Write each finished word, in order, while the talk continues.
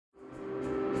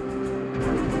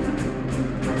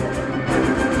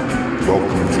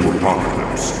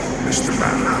Apocalypse, Mr.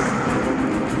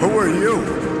 Mannheim. Who are you?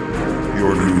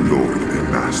 Your new lord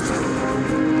and master.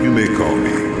 You may call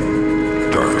me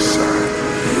Darkseid.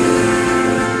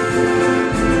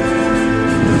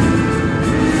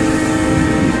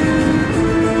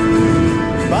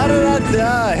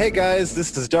 Ba-da-da-da. Hey guys,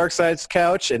 this is Darkseid's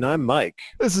Couch, and I'm Mike.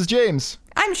 This is James.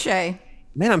 I'm Shay.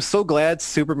 Man, I'm so glad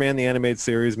Superman the Animated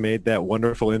Series made that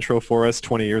wonderful intro for us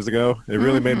 20 years ago. It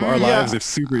really made our lives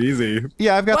super easy.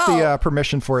 Yeah, I've got the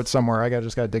permission for it somewhere.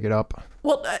 Just got to dig it up.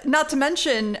 Well, not to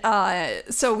mention,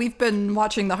 so we've been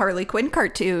watching the Harley Quinn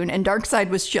cartoon, and Darkseid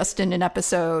was just in an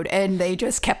episode, and they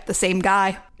just kept the same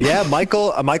guy. Yeah,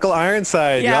 Michael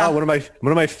Ironside. Yeah. One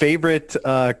of my favorite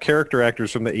character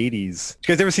actors from the 80s. Did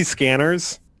you guys ever see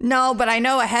Scanners? No, but I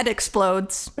know a head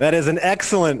explodes. That is an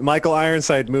excellent Michael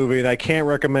Ironside movie, and I can't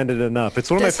recommend it enough. It's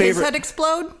one of my Does favorite. his head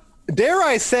explode? Dare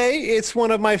I say, it's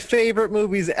one of my favorite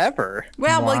movies ever.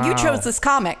 Well, you chose this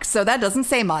comic, so that doesn't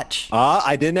say much.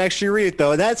 I didn't actually read it,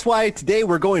 though. That's why today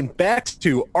we're going back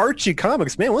to Archie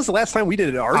comics. Man, when's the last time we did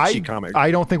an Archie comic? I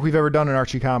don't think we've ever done an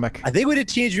Archie comic. I think we did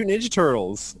Teenage Mutant Ninja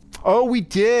Turtles. Oh, we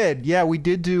did. Yeah, we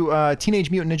did do Teenage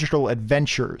Mutant Ninja Turtle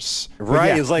Adventures. Right,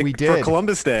 yeah, it was like we did. for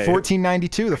Columbus Day.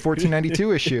 1492, the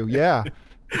 1492 issue. Yeah.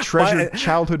 Treasured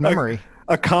childhood memory.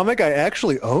 A comic I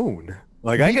actually own.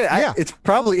 Like it's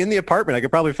probably in the apartment. I could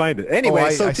probably find it. Anyway,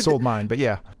 I sold mine, but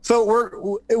yeah.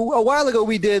 So a while ago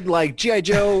we did like G.I.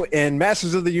 Joe and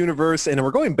Masters of the Universe, and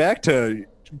we're going back to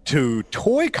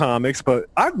toy comics, but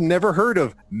I've never heard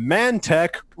of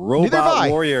Mantech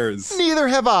Robot Warriors. Neither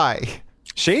have I.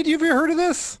 Shade, you ever heard of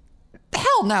this?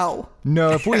 Hell no.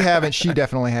 No, if we haven't, she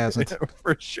definitely hasn't.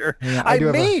 For sure. Yeah, I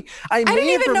didn't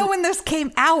even know when this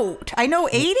came out. I know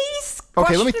 80s?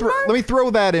 Okay, let me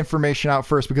throw that information out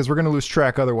first because we're going to lose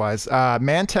track otherwise.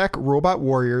 Mantech Robot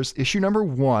Warriors, issue number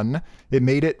 1. It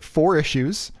made it 4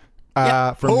 issues from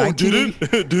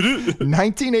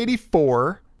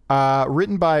 1984,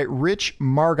 written by Rich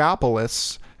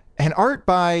Margopoulos, and art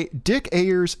by Dick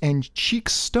Ayers and Cheek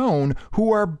Stone,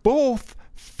 who are both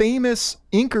famous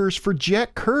inkers for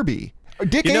Jack Kirby.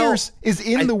 Dick Ayers is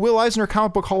in the Will Eisner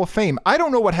Comic Book Hall of Fame. I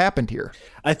don't know what happened here.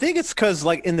 I think it's because,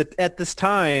 like, at this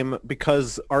time,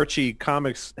 because Archie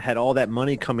Comics had all that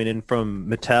money coming in from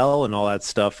Mattel and all that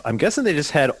stuff, I'm guessing they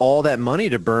just had all that money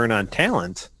to burn on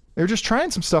talent. They're just trying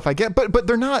some stuff, I get, but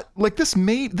they're not like this.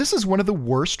 This is one of the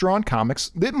worst drawn comics.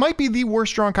 It might be the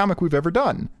worst drawn comic we've ever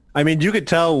done. I mean, you could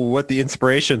tell what the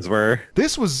inspirations were.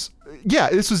 This was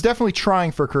definitely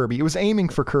trying for Kirby. It was aiming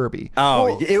for Kirby.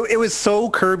 Oh, it was so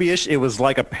Kirby-ish. It was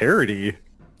like a parody.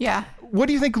 Yeah. What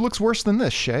do you think looks worse than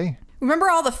this, Shay? Remember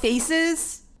all the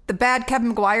faces? The bad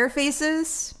Kevin McGuire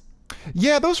faces?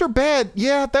 Yeah, those are bad.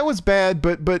 Yeah, that was bad,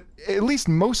 but at least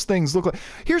most things look like...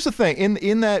 Here's the thing.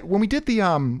 In that, when we did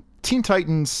the Teen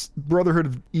Titans Brotherhood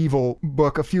of Evil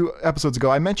book a few episodes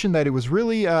ago, I mentioned that it was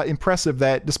really impressive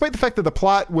that despite the fact that the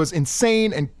plot was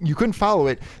insane and you couldn't follow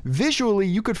it, visually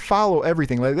you could follow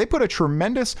everything. Like, they put a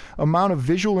tremendous amount of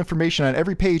visual information on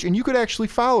every page and you could actually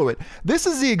follow it. This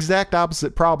is the exact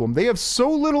opposite problem. They have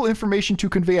so little information to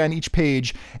convey on each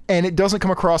page and it doesn't come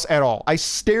across at all. I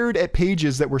stared at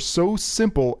pages that were so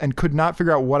simple and could not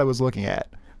figure out what I was looking at.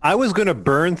 I was going to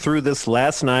burn through this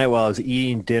last night while I was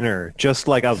eating dinner. Just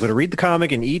like I was going to read the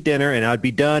comic and eat dinner and I'd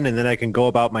be done and then I can go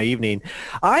about my evening.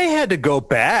 I had to go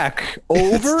back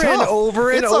over and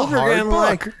over and over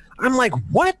again. I'm like,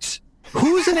 what?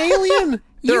 Who's an alien?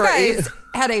 You guys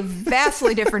had a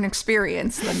vastly different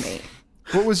experience than me.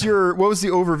 What was the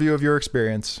overview of your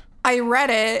experience? I read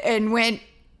it and went,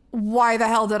 why the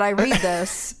hell did I read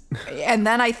this? And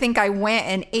then I think I went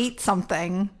and ate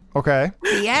something. Okay.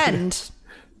 The end.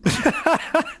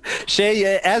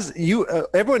 Shay, as you,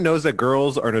 everyone knows that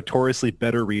girls are notoriously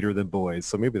better reader than boys,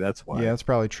 so maybe that's why. Yeah, that's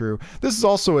probably true. This is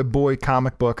also a boy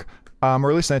comic book, or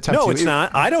at least an attempt. No, it's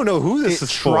not. I don't know who this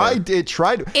is for. It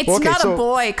tried. It's not a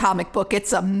boy comic book.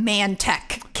 It's a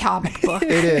Mantech comic book.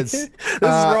 It is. This is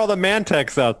for all the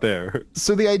Mantechs out there.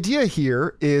 So the idea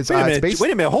here is... Wait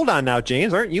a minute. Hold on now,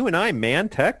 James. Aren't you and I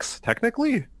Mantechs,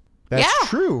 technically? That's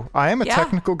true. I am a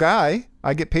technical guy.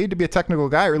 I get paid to be a technical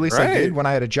guy, or at least I did when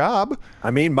I had a job.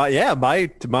 I mean,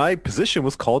 my position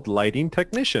was called lighting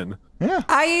technician. Yeah.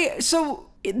 So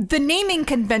the naming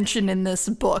convention in this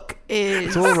book is...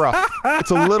 It's a little rough.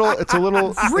 It's a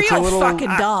little fucking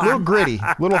dumb. A little gritty.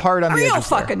 A little hard on the edges. Real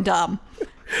fucking dumb.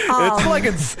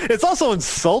 It's also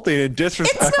insulting and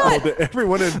disrespectful to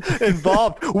everyone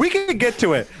involved. We can get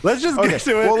to it. Let's just get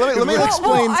to it. Well, let me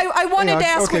explain. I wanted to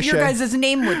ask what your guys'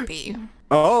 name would be.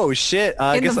 Oh shit!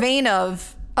 In the vein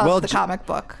of the comic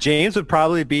book, James would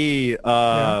probably be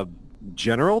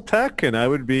General Tech, and I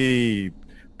would be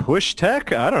Push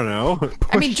Tech? I don't know.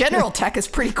 I mean, General Tech is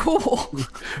pretty cool.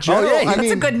 Yeah,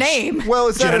 That's a good name. Well,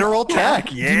 is that General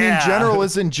Tech. Yeah. Do you mean general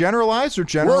as in generalized or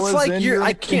general as in you're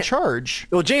in charge?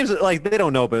 Well, James, like they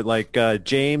don't know, but like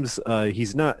James,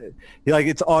 he's not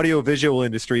it's audio visual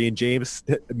industry, and James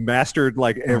mastered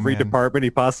like every department he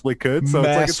possibly could. So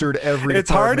Mastered every. It's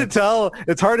hard to tell.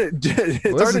 It's hard to. It's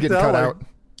Well, hard to tell. Cut out.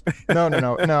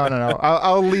 No.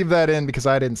 I'll leave that in because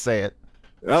I didn't say it.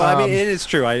 Well, I mean, it is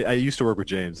true. I used to work with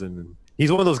James, and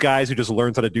he's one of those guys who just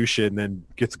learns how to do shit and then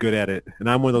gets good at it. And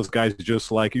I'm one of those guys who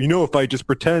just like, if I just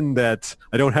pretend that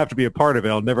I don't have to be a part of it,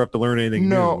 I'll never have to learn anything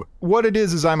new. What it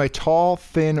is I'm a tall,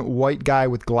 thin, white guy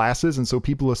with glasses, and so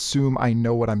people assume I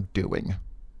know what I'm doing.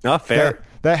 Oh, fair.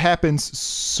 That happens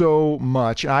so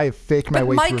much. I have faked my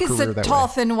way through a career that way. Mike is a tall,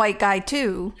 thin, white guy,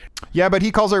 too. Yeah, but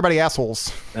he calls everybody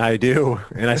assholes. I do,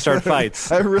 and I start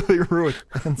fights. I really ruined.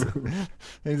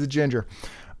 He's a ginger.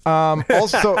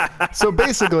 Also, so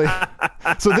basically,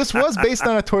 this was based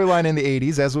on a toy line in the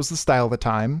 80s, as was the style of the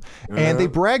time. And they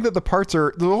brag that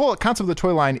the whole concept of the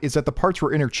toy line is that the parts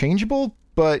were interchangeable,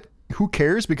 but who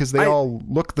cares because they all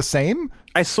look the same?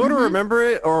 I sort of remember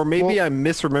it, or maybe I'm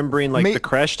misremembering the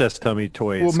Crash Test Tummy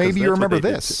toys. Well, maybe you remember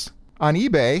this. On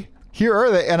eBay, here are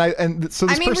they, so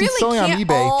this person's selling on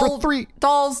eBay for $3.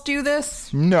 Dolls do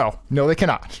this? No, they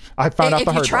cannot. I found out the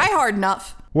hard way. If you try hard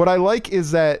enough. What I like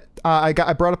is that I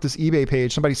brought up this eBay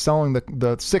page. Somebody's selling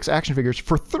the 6 action figures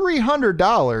for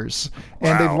 $300,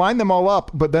 and they've lined them all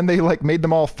up, but then they made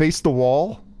them all face the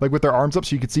wall, with their arms up,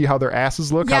 so you could see how their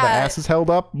asses look, how the ass is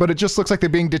held up. But it just looks like they're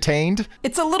being detained.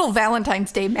 It's a little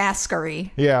Valentine's Day massacre.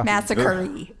 Yeah, massacre.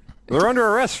 They're under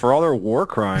arrest for all their war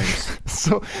crimes.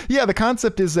 So, yeah, the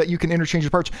concept is that you can interchange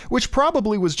the parts, which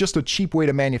probably was just a cheap way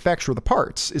to manufacture the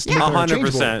parts. Is to make them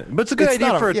 100%. But it's a good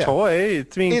idea for a toy.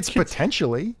 It's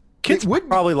potentially. Kids would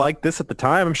probably like this at the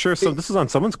time. I'm sure this is on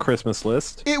someone's Christmas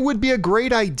list. It would be a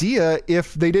great idea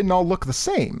if they didn't all look the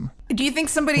same. Do you think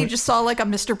somebody just saw a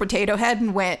Mr. Potato Head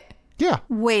and went, yeah,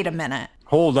 wait a minute.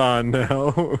 Hold on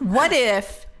now. What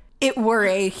if it were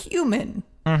a human?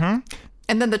 Mm-hmm.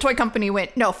 And then the toy company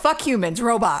went, no, fuck humans,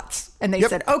 robots. And they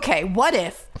said, okay, what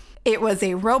if it was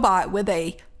a robot with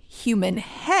a human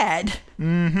head?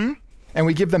 Mm-hmm. And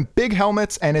we give them big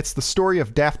helmets, and it's the story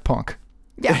of Daft Punk.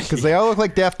 Yeah. Because they all look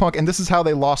like Daft Punk, and this is how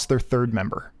they lost their third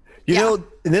member. You know,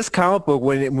 in this comic book,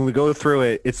 when we go through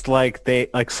it, it's like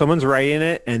someone's writing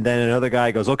it, and then another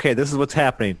guy goes, okay, this is what's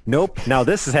happening. Nope, now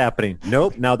this is happening.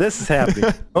 Nope, now this is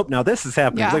happening. Nope, now this is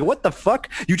happening. Yeah. It's like, what the fuck?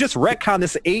 You just retconned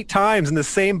this 8 times in the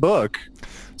same book.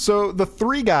 So the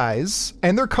 3 guys,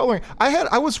 and their coloring,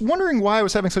 I was wondering why I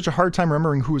was having such a hard time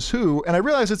remembering who is who, and I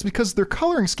realized it's because their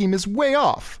coloring scheme is way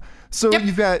off. So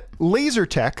you've got Laser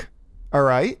Tech, all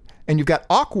right, and you've got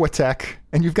Aqua Tech,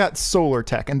 and you've got Solar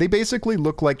Tech, and they basically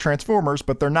look like Transformers,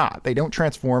 but they're not. They don't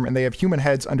transform, and they have human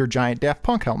heads under giant Daft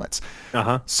Punk helmets.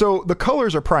 Uh-huh. So the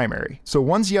colors are primary. So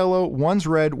one's yellow, one's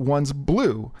red, one's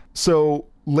blue. So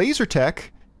Laser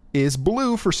Tech is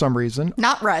blue for some reason.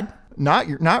 Not red.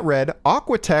 Not red.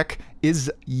 Aqua Tech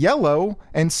is yellow,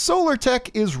 and Solar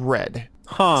Tech is red.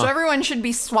 Huh. So everyone should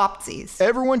be swapsies.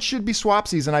 Everyone should be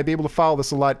swapsies, and I'd be able to follow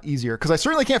this a lot easier, because I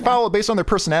certainly can't follow it based on their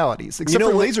personalities, except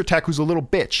for Laser Tech, who's a little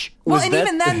bitch. Well, and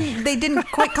even then, they didn't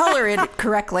quite color it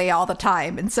correctly all the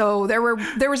time, and so there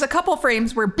was a couple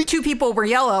frames where 2 people were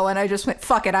yellow, and I just went,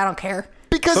 fuck it, I don't care.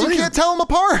 Because you can't tell them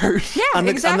apart. Yeah,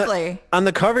 exactly. On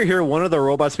the cover here, one of the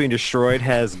robots being destroyed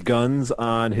has guns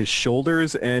on his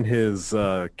shoulders and his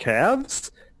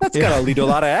calves. That's gotta lead to a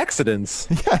lot of accidents.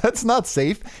 Yeah, that's not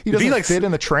safe. He doesn't fit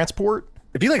in the transport.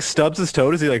 If he stubs his toe,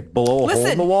 does he blow a hole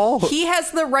in the wall? He has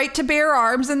the right to bear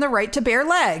arms and the right to bear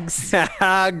legs.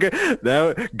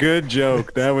 Good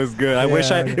joke. That was good. I wish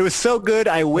it was so good.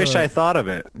 I wish I thought of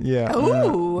it. Yeah.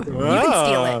 Ooh, you can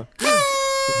steal it.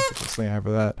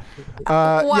 For that.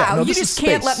 Wow, you just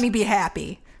can't let me be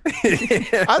happy.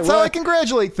 That's how I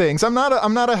congratulate things. I'm not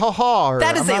a ha-ha.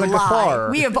 That is a lie.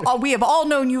 gafar. We have all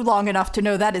known you long enough to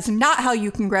know that is not how you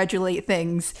congratulate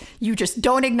things. You just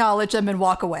don't acknowledge them and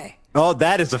walk away. Oh,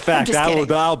 that is a fact.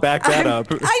 I'll back that up.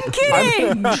 I'm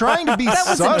kidding. I'm trying to be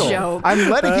subtle. Was a joke. I'm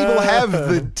letting people have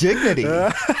the dignity.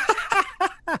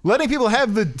 Letting people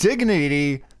have the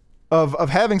dignity of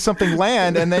having something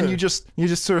land, and then you just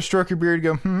sort of stroke your beard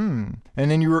and go,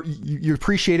 and then you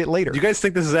appreciate it later. Do you guys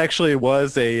think this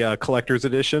was a collector's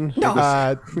edition?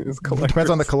 No. Depends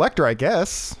on the collector, I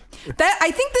guess.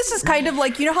 I think this is kind of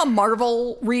like, you know how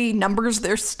Marvel renumbers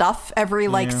their stuff every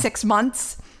 6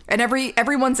 months? And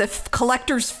everyone's a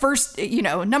collector's first,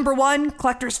 number 1,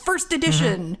 collector's first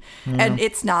edition. Mm-hmm. And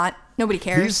it's not. Nobody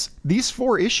cares. These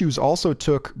 4 issues also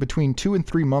took between 2 and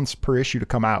 3 months per issue to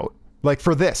come out.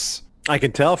 For this. I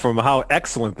can tell from how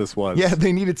excellent this was. Yeah,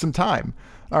 they needed some time.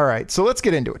 All right, so let's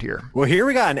get into it here. Well, here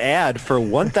we got an ad for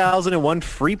 1001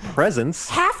 free presents.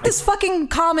 Half this fucking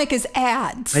comic is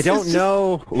ads. I don't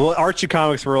know. Well, Archie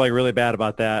comics were like really bad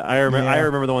about that. I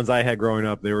remember the ones I had growing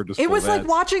up. They were just. It full was of like ads.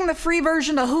 watching the free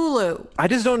version of Hulu. I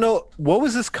just don't know, what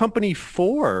was this company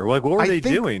for? Like, what were they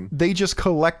think doing? They just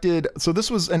collected. So this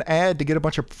was an ad to get a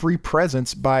bunch of free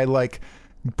presents by like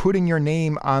putting your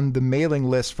name on the mailing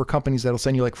list for companies that'll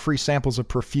send you like free samples of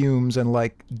perfumes and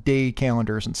like day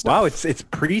calendars and stuff. Wow, it's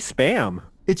pre-spam.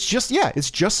 It's just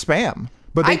spam.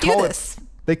 But they I do call this.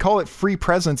 They call it free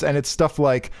presents, and it's stuff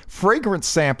like fragrance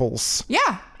samples,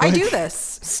 Yeah, I do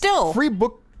this still. free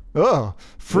book,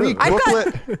 free I've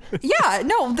booklet. Yeah,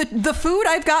 no, the food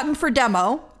I've gotten for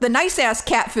demo, the nice ass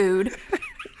cat food,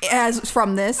 as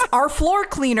from this. Our floor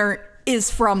cleaner is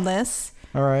from this.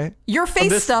 All right. Your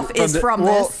face stuff is from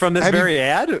this. From this Have very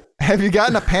ad? Have you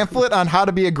gotten a pamphlet on how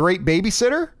to be a great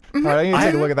babysitter? All right, I need to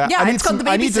take a look at that. Yeah, I need it's called the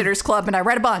I need to- Babysitters Club, and I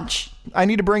read a bunch. I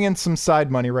need to bring in some side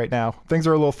money right now. Things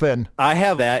are a little thin. I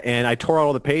have that, and I tore out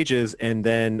all the pages and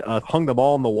then hung them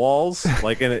all on the walls,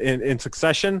 like in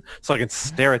succession, so I can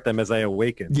stare at them as I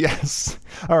awaken. Yes.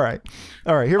 All right.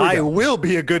 Here we I go. will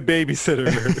be a good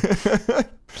babysitter.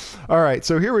 All right.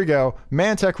 So here we go.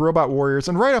 Mantech Robot Warriors,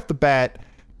 and right off the bat,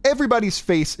 everybody's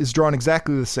face is drawn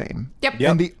exactly the same. Yep.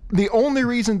 Yep. And the only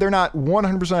reason they're not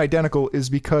 100% identical is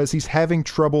because he's having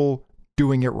trouble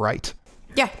doing it right.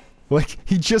 Yeah. Like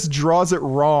he just draws it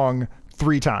wrong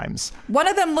 3 times. One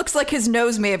of them looks like his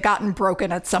nose may have gotten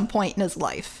broken at some point in his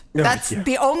life. That's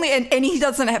the only, and he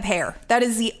doesn't have hair. That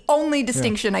is the only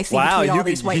distinction I see between all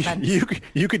these white men.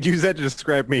 You could use that to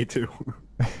describe me too.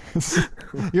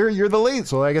 You're the laser.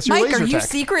 So I guess you're Mike, laser are you tech.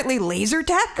 secretly laser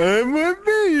tech? I'm a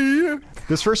bee.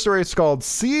 This first story is called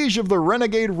Siege of the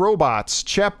Renegade Robots,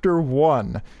 Chapter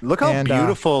 1. Look how And,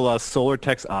 beautiful Solar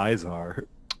Tech's eyes are.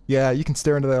 Yeah, you can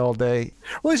stare into that all day.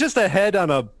 Well, it's just a head on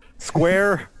a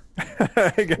square.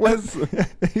 I guess.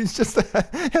 He's just,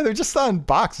 they're just on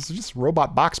boxes. They're just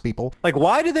robot box people. Like,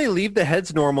 why did they leave the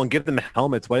heads normal and give them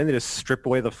helmets? Why didn't they just strip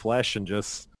away the flesh and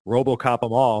just RoboCop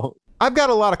them all? I've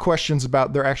got a lot of questions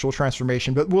about their actual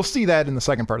transformation, but we'll see that in the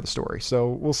second part of the story. So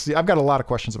we'll see. I've got a lot of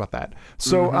questions about that.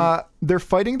 So they're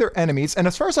fighting their enemies, and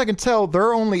as far as I can tell, there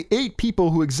are only 8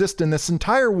 people who exist in this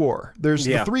entire war. There's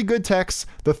the 3 good techs,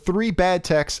 the 3 bad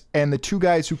techs, and the 2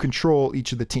 guys who control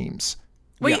each of the teams.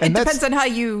 Well, And it that's- depends on how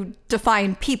you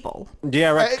define people. Yeah,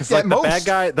 right. Because At like most.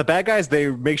 the bad guys,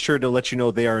 they make sure to let you know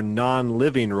they are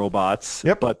non-living robots.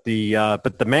 Yep. But the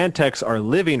Mantechs are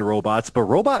living robots. But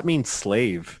robot means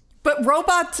slave. But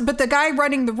the guy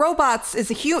running the robots is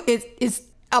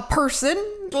a person.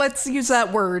 Let's use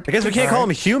that word. I guess we can't call them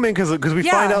human because we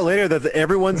Yeah. find out later that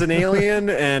everyone's an alien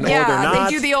and or they're Yeah, not.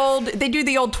 they do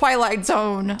the old Twilight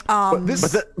Zone. but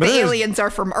The aliens are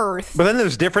from Earth. But then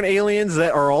there's different aliens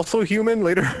that are also human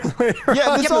later.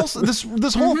 Yeah,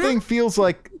 this whole thing feels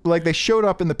like they showed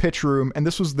up in the pitch room, and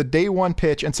this was the day 1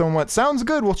 pitch, and someone went, "Sounds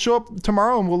good. We'll show up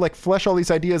tomorrow, and we'll like flesh all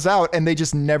these ideas out." And they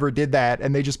just never did that,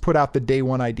 and they just put out the day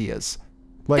 1 ideas.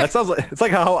 Like That sounds like it's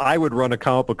like how I would run a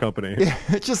comic book company.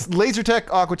 it's just laser tech,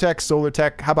 aqua tech, solar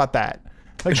tech. How about that?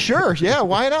 Like, sure, yeah,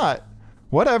 why not?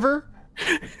 Whatever.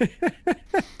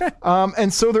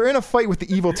 And so they're in a fight with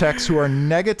the evil techs who are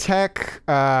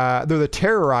Negatech. They're the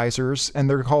terrorizers, and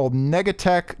they're called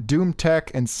Negatech,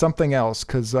 Doomtech, and something else.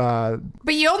 Because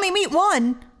But you only meet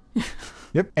one.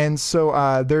 yep. And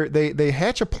so they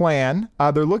hatch a plan.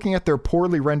 They're looking at their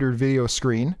poorly rendered video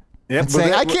screen Yep, and but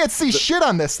saying, they- "I can't see shit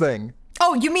on this thing."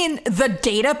 Oh, you mean the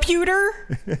data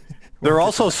pewter? They're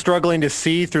also struggling to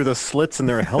see through the slits in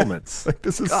their helmets. Like,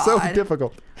 this is so God.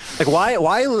 difficult. Like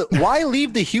why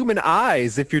leave the human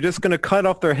eyes if you're just going to cut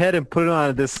off their head and put it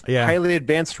on this Yeah. highly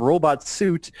advanced robot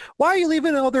suit? Why are you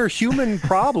leaving all their human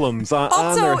problems on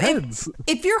their Also, heads?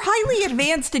 if you're highly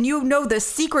advanced and you know the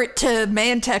secret to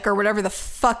Mantech or whatever the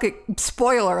fuck,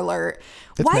 spoiler alert,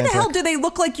 why the Mantech. hell do they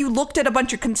look like you looked at a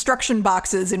bunch of construction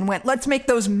boxes and went, let's make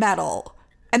those metal,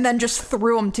 and then just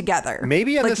threw them together?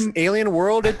 Maybe in Like, this alien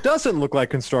world, it doesn't look like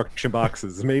construction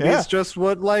boxes. Maybe Yeah. it's just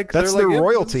what like That's they're their like, "Yep,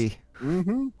 royalty.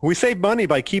 We save money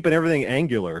by keeping everything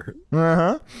angular.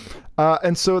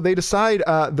 And so they decide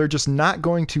they're just not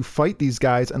going to fight these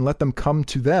guys and let them come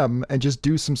to them and just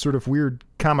do some sort of weird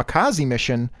kamikaze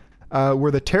mission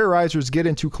where the terrorizers get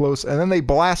in too close and then they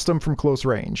blast them from close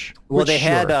range. Well, Which, they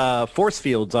had sure. force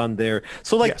fields on there,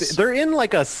 so like Yes. they're in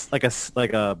like a. I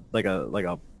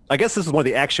guess this is one of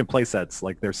the action play sets.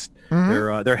 Like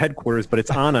their headquarters, but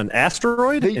it's on an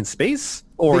asteroid in space,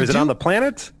 or they is it on do- the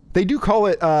planet? They do call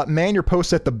it Man Your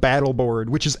Post at the Battle Board,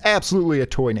 which is absolutely a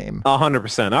toy name.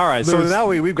 100%. All right, so now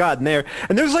we've gotten there,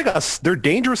 and there's like they're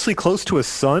dangerously close to a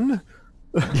sun.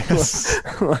 Yes.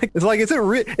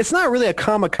 It's not really a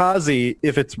kamikaze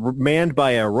if it's manned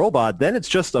by a robot. Then it's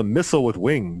just a missile with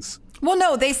wings. Well,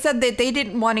 no, they said that they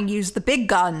didn't want to use the big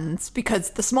guns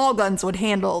because the small guns would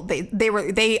handle.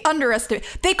 They underestimated.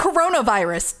 They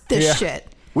coronavirus this shit.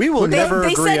 We will never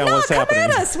agree said, on no, what's come happening.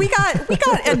 at us. We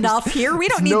got enough here. We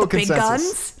don't need no the big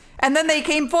consensus. guns. And then they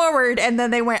came forward, and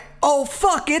then they went, "Oh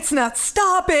fuck, it's not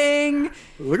stopping!"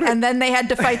 And then they had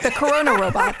to fight the Corona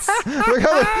robots. Look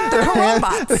how The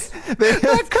Corobots.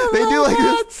 they do like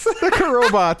this. The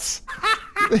Corobots.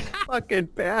 Fucking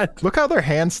bad. Look how their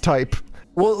hands type.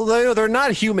 Well, they're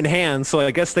not human hands, so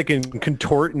I guess they can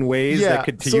contort in ways that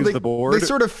could use the board. They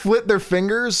sort of flit their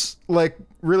fingers like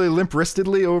really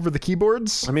limp-wristedly over the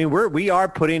keyboards. I mean, we are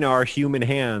putting our human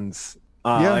hands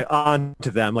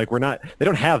onto them. Like they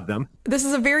don't have them. This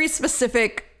is a very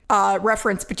specific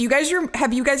reference, but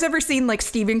have you guys ever seen like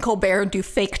Stephen Colbert do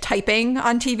fake typing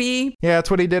on TV? Yeah,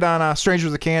 that's what he did on Strangers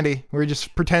with Candy, where he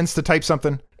just pretends to type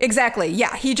something. Exactly.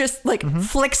 Yeah, he just like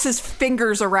flicks his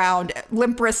fingers around,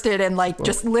 limp-wristed, and like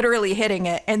just literally hitting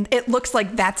it, and it looks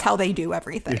like that's how they do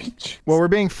everything. Well, we're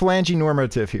being phalange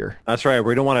normative here. That's right.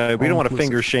 We don't want to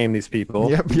finger shame these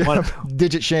people. Yep.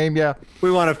 Digit shame. Yeah.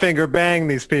 We want to finger bang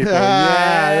these people. None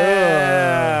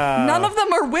of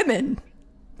them are women.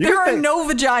 There are no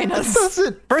vaginas. That's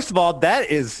it. First of all,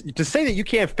 that is to say that you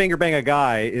can't finger bang a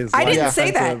guy is. I didn't say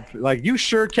that. Like you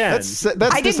sure can. That's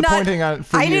disappointing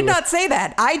for you. I did not say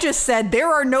that. I just said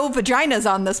there are no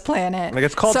vaginas on this planet. Like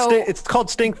it's called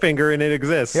stink finger and it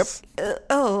exists. Yep.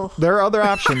 There are other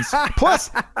options. Plus,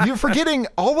 you're forgetting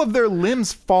all of their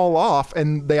limbs fall off,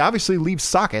 and they obviously leave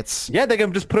sockets. Yeah, they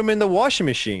can just put them in the washing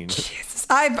machine. Jesus.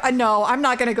 I'm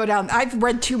not going to go down. I've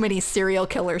read too many serial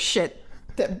killer shit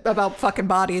about fucking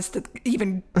bodies to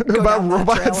even go about down that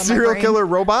robot trail in my serial brain. killer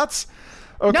robots.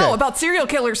 Okay. No, about serial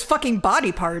killers' fucking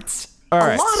body parts. All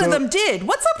right, a lot of them did.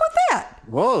 What's up with that?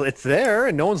 Well, it's there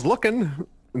and no one's looking.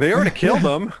 They already killed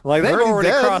them. Like they've already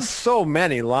dead. crossed so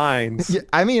many lines. Yeah,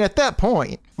 I mean, at that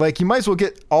point, like you might as well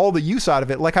get all the use out of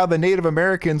it, like how the Native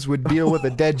Americans would deal with a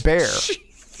dead bear.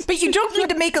 But you don't need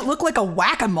to make it look like a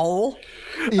whack-a-mole.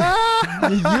 You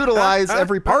utilize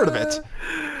every part of it.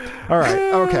 All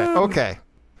right. Okay.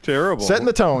 Terrible. Setting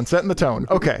the tone.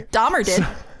 Okay. Dahmer did.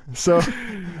 So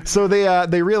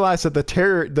they realize that the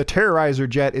Terrorizer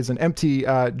jet is an empty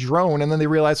drone, and then they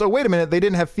realize, oh wait a minute, they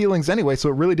didn't have feelings anyway, so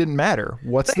it really didn't matter.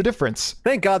 What's the difference?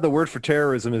 Thank God the word for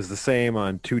terrorism is the same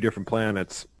on two different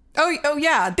planets. Oh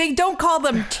yeah. They don't call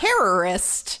them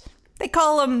terrorists. They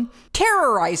call them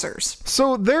terrorizers.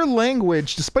 So their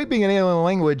language, despite being an alien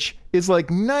language, is like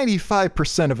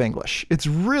 95% of English. It's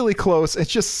really close.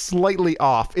 It's just slightly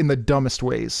off in the dumbest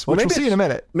ways, which we'll see in a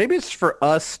minute. Maybe it's for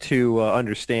us to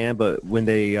understand, but when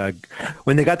they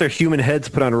got their human heads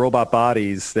put on robot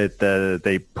bodies, that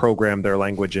they programmed their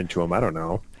language into them. I don't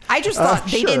know. I just thought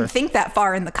they sure. didn't think that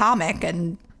far in the comic,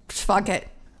 and fuck it.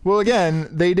 Well, again,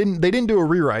 they didn't do a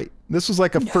rewrite. This was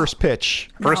like a first pitch.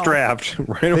 First draft,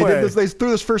 right They away. they threw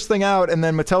this first thing out, and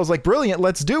then Mattel's like, "Brilliant,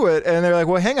 let's do it." And they're like,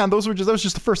 "Well, hang on, that was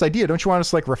just the first idea. Don't you want us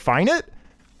to like refine it?"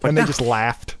 And they just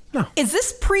laughed. Is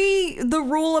this pre the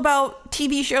rule about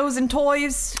TV shows and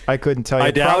toys? I couldn't tell you.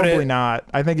 I doubt Probably it. not.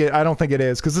 I don't think it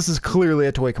is, because this is clearly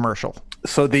a toy commercial.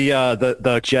 So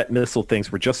the jet missile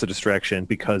things were just a distraction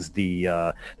because the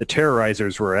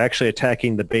terrorizers were actually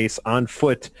attacking the base on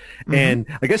foot, and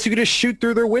I guess you could just shoot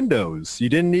through their windows. You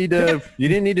didn't need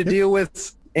to deal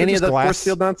with any of just the glass. force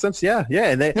field nonsense. Yeah,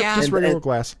 and they Yeah. Just and- regular and-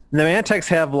 glass. And the Mantex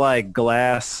have like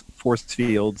glass force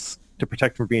fields to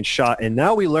protect from being shot. And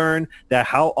now we learn that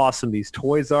how awesome these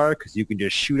toys are, because you can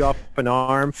just shoot off an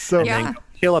arm So and Yeah. then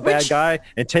kill a bad Which- guy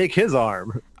and take his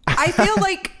arm. I feel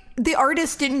like the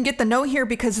artist didn't get the note here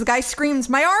because the guy screams,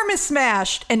 "My arm is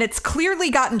smashed," and it's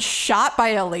clearly gotten shot by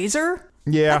a laser.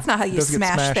 Yeah, That's not how it you does get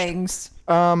smash smashed. things.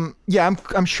 Yeah,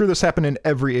 I'm sure this happened in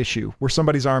every issue where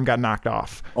somebody's arm got knocked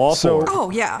off. All so, four. Oh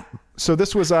yeah. So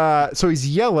this was so he's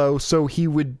yellow, so he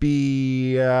would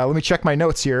be. Let me check my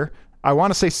notes here. I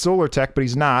want to say Solar Tech, but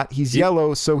he's not. He's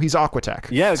yellow, so he's Aquatech.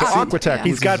 Yeah, so see, Aquatech.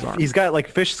 He's was got his arm. he's got like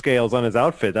fish scales on his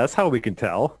outfit. That's how we can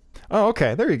tell. Oh,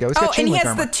 okay. There you go. He's got Oh, chain and he link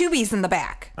has armor. the tubies in the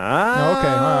back.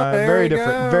 Ah, there very we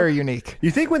different, go. very unique. You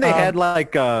think when they had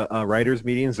like writers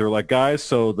meetings, they were like, guys,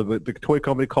 so the toy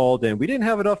company called and we didn't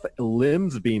have enough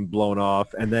limbs being blown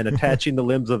off and then attaching the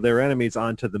limbs of their enemies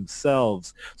onto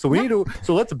themselves. So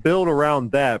so let's build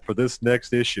around that for this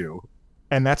next issue.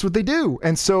 And that's what they do.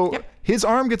 And so his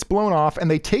arm gets blown off, and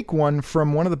they take one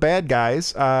from one of the bad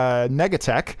guys,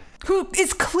 Negatech. Who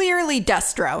is clearly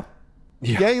Destro.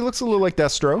 Yeah, he looks a little like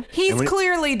Destro. He's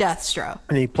clearly Destro.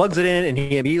 And he plugs it in, and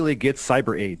he immediately gets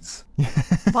cyber AIDS.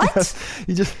 What?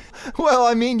 You just, well,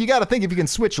 I mean, you got to think if you can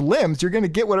switch limbs, you're going to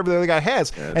get whatever the other guy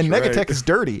has. And Negatech right. is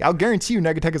dirty. I'll guarantee you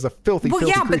Negatech is a filthy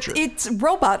creature. But it's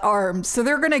robot arms, so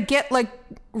they're going to get, like,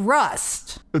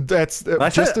 rust. That's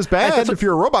just as bad if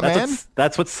you're a robot man.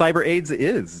 That's what cyber AIDS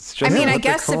is. It's just I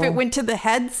guess if it went to the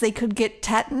heads, they could get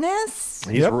tetanus.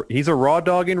 He's a raw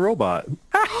dogging robot.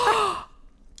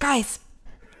 Guys.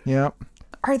 Yeah.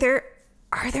 Are their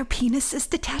penises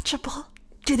detachable?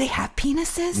 Do they have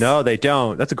penises? No, they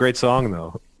don't. That's a great song,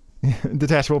 though.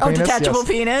 Detachable penis. Detachable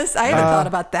penis. I haven't thought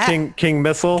about that. King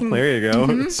Missile. There you go.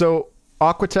 Mm-hmm. So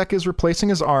Aquatech is replacing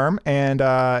his arm, and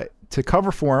to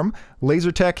cover for him,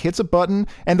 Lasertech hits a button,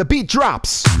 and the beat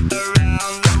drops.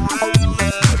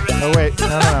 Oh wait, no.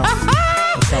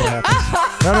 That's not what happens.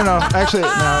 No. Actually, no.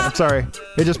 I'm sorry.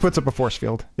 It just puts up a force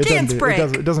field.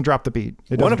 It doesn't drop the beat.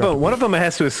 One of them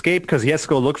has to escape because he has to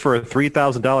go look for a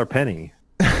 $3,000 penny.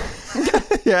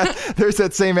 Yeah, there's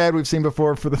that same ad we've seen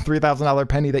before for the $3,000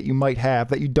 penny that you might have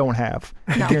that you don't have.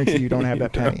 I guarantee you don't have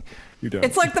that penny. You don't.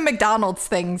 It's like the McDonald's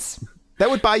things. That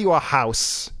would buy you a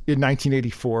house in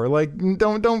 1984. Like,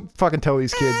 don't fucking tell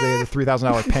these kids they had a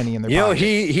 $3,000 penny in their pocket.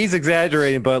 He's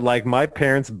exaggerating, but like my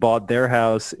parents bought their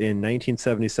house in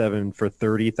 1977 for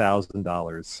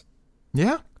 $30,000.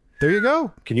 Yeah, there you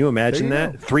go. Can you imagine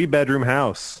that? 3-bedroom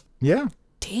house. Yeah.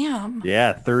 Damn.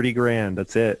 Yeah, $30,000.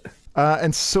 That's it.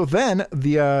 And so then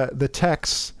the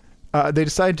techs, they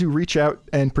decide to reach out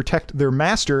and protect their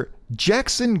master,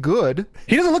 Jackson Good.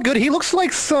 He doesn't look good. He looks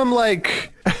like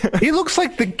he looks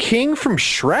like the king from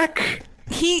Shrek.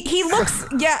 He looks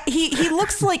he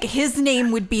looks like his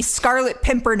name would be Scarlet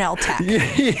Pimpernel Tech.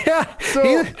 Yeah.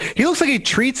 So he looks like he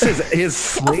treats his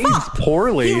slaves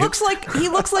poorly. He looks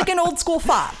like an old school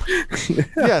fop.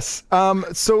 Yes.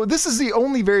 So this is the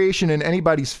only variation in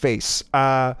anybody's face.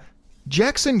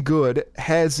 Jackson Good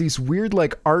has these weird,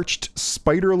 like, arched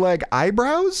spider leg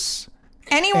eyebrows.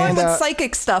 Anyone with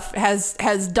psychic stuff has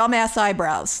dumbass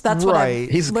eyebrows. That's what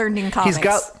I've learned in comics.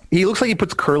 He looks like he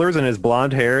puts curlers in his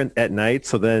blonde hair at night,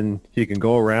 so then he can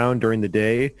go around during the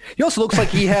day. He also looks like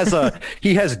he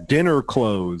has dinner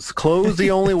clothes he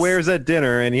only wears at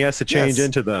dinner, and he has to change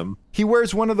into them. He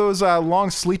wears one of those long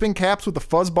sleeping caps with the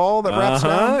fuzzball that wraps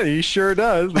around. He sure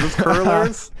does with his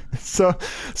curlers. So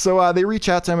they reach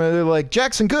out to him and they're like,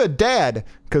 Jackson Good, Dad,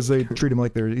 because they treat him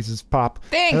like he's his pop.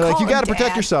 They're like, you got to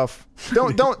protect yourself.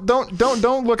 Don't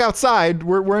look outside.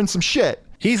 We're in some shit.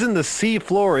 He's in the sea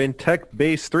floor in Tech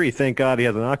Base 3. Thank God he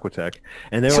has an Aquatech.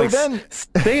 And they're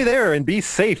stay there and be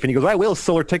safe. And he goes, I will.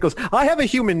 Solar Tech goes, I have a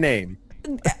human name.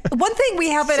 One thing we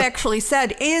haven't actually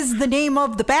said is the name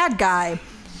of the bad guy.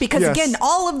 Because again,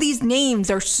 all of these names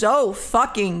are so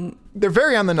fucking... They're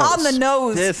very on the nose. On the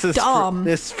nose, this is dumb.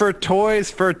 This for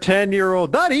toys for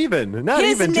 10-year-old. Not even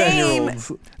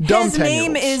 10-year-olds. His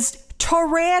name is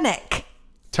Tyrannic.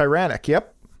 Tyrannic,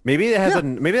 yep. Maybe it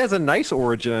has a nice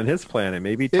origin on his planet.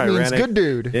 Maybe Tyrannic. It means good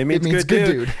dude. It means good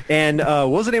dude. And what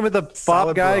was the name of the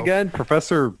Bob guy again?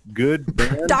 Professor Good.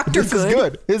 Dr. This is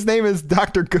good. His name is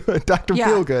Dr. Good. Dr.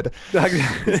 Feelgood.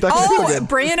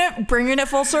 Bringing it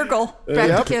full circle.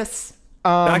 Back to Kiss.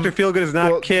 Dr. Feelgood is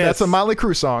not Kiss. That's a Motley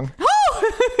Crue song.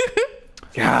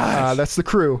 God. That's the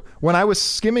Crew. When I was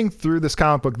skimming through this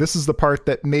comic book, this is the part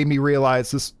that made me realize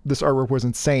this artwork was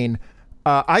insane.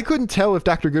 I couldn't tell if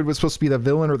Dr. Good was supposed to be the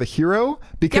villain or the hero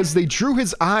because they drew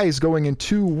his eyes going in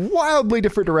two wildly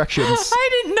different directions. I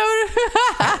didn't know.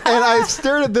 And I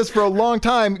stared at this for a long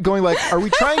time going like, are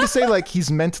we trying to say like he's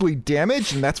mentally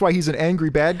damaged and that's why he's an angry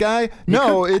bad guy?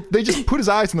 No, they just put his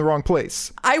eyes in the wrong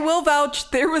place. I will vouch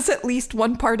there was at least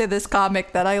one part of this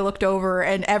comic that I looked over,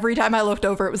 and every time I looked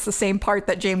over it was the same part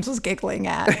that James was giggling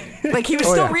at. Like he was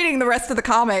still reading the rest of the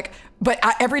comic, but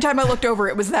every time I looked over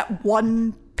it was that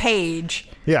one page.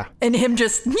 Yeah. And him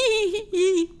just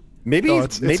maybe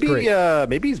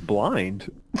he's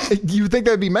blind. You think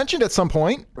that'd be mentioned at some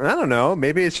point? I don't know.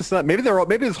 Maybe it's just not. Maybe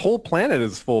his whole planet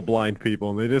is full of blind people,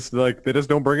 and they just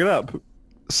don't bring it up.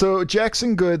 So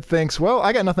Jackson Good thinks, well,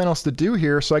 I got nothing else to do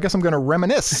here, so I guess I'm going to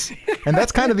reminisce. And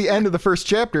that's kind of the end of the first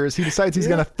chapter, is he decides he's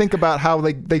going to think about how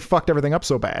they fucked everything up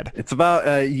so bad. It's about,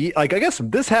 I guess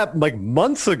this happened like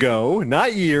months ago,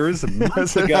 not years,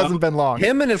 months ago. It hasn't been long.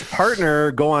 Him and his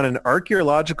partner go on an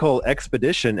archaeological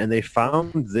expedition, and they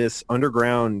found this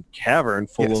underground cavern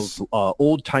full of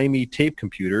old-timey tape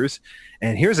computers.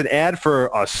 And here's an ad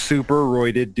for a super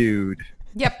roided dude.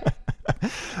 Yep.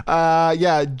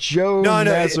 Joe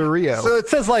Nazario. So it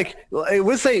says it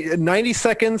would say 90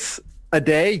 seconds A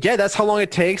day? Yeah, that's how long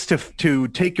it takes to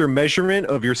take your measurement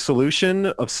of your solution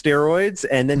of steroids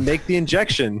and then make the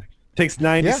injection. Takes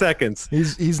 90 seconds.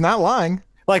 He's not lying.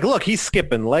 Like, look, he's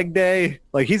skipping leg day.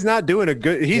 Like, he's not doing a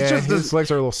good. His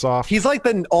legs are a little soft. He's like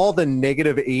all the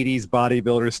negative 80s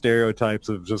bodybuilder stereotypes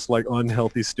of just like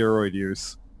unhealthy steroid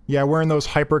use. Yeah, wearing those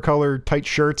hyper-colored tight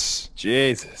shirts.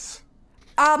 Jesus.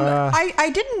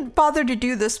 I didn't bother to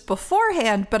do this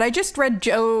beforehand, but I just read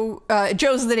Joe's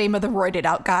the name of the roided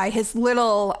out guy. His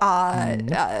little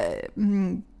the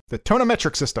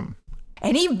tonometric system.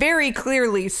 And he very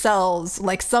clearly sells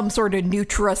like some sort of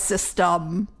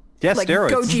Nutrisystem. Yeah, like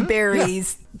steroids. goji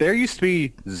berries. Yeah. There used to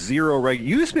be zero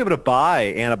you used to be able to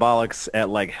buy anabolics at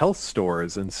like health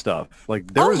stores and stuff.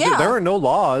 Like there were no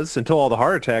laws until all the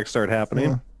heart attacks started happening.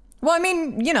 Yeah. Well, I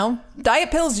mean,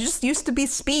 diet pills just used to be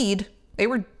speed. They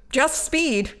were just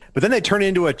speed. But then they turn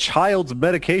into a child's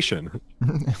medication.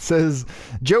 It says,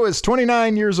 Joe is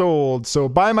 29 years old, so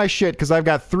buy my shit because I've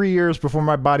got 3 years before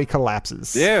my body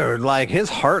collapses. Dude, like his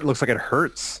heart looks like it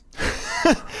hurts.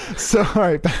 So, all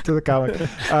right, back to the comic.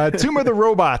 Tomb of the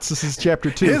Robots. This is chapter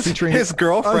 2. Featuring his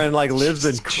girlfriend lives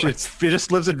in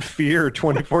fear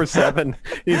 24/7.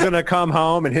 He's gonna come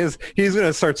home and he's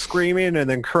gonna start screaming and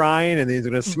then crying and he's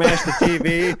gonna smash the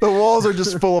TV. The walls are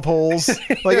just full of holes.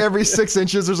 Like every 6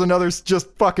 inches, there's another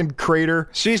just fucking crater.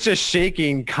 She's just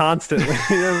shaking constantly,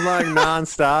 just like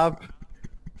nonstop.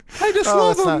 I just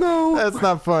love him though. That's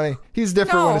not funny. He's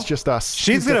different when it's just us.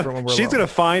 She's gonna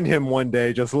find him one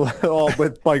day, just all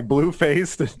with like blue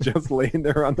faced and just laying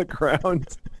there on the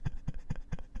ground.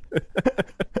 This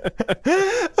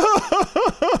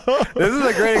is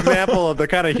a great example of the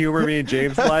kind of humor me and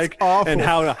James like, and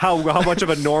how much of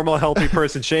a normal, healthy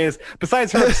person she is.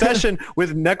 Besides her obsession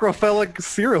with necrophilic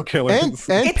serial killers,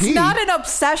 and it's not an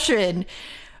obsession.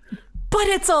 But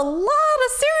it's a lot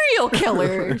of serial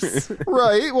killers.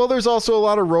 Right. Well, there's also a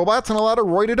lot of robots and a lot of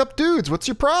roided up dudes. What's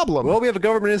your problem? Well, we have a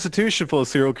government institution full of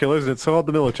serial killers, and it's called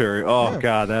the military. Oh,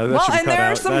 God. That well, should be and cut there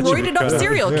out. are some roided up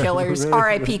serial killers.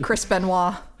 R.I.P. Chris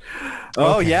Benoit.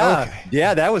 Oh, yeah. Okay.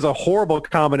 Yeah, that was a horrible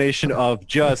combination of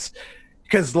just...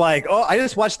 Because, like, I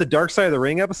just watched the Dark Side of the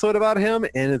Ring episode about him,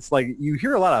 and it's like you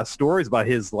hear a lot of stories about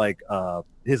his, like,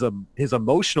 his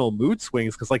emotional mood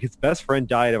swings because, like, his best friend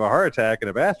died of a heart attack in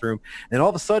a bathroom, and all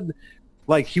of a sudden,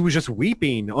 like, he was just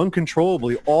weeping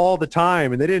uncontrollably all the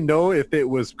time, and they didn't know if it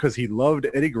was because he loved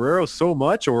Eddie Guerrero so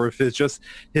much or if it's just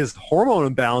his hormone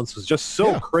imbalance was just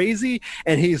so crazy,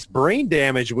 and his brain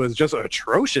damage was just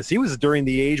atrocious. He was during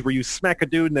the age where you smack a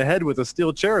dude in the head with a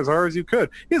steel chair as hard as you could.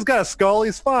 He's got a skull.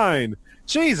 He's fine.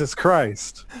 Jesus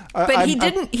Christ. But he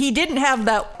didn't have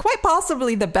that, quite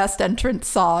possibly the best entrance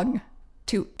song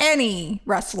to any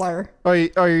wrestler. Are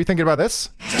you thinking about this?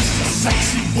 I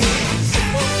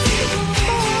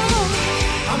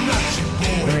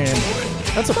mean,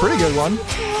 that's a pretty good one.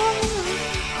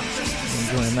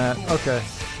 I'm enjoying that. Okay.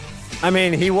 I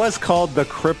mean, he was called the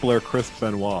Crippler Chris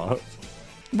Benoit.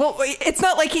 Well, it's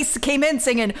not like he came in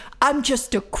singing, I'm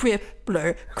just a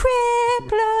crippler.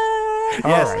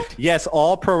 Yes,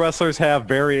 all pro wrestlers have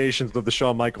variations of the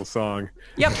Shawn Michaels song.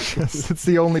 Yep. It's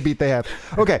the only beat they have.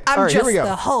 Okay, I'm just here we go.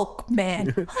 the Hulk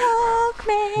man.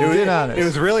 It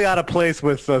was really out of place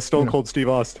with Stone Cold Steve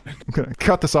Austin. I'm going to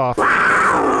cut this off.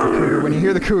 When you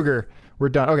hear the cougar, we're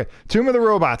done. Okay, Tomb of the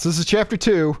Robots. This is chapter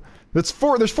 2. There's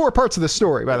 4 parts of this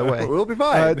story, by the way. We'll be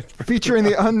fine. Featuring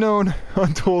the unknown,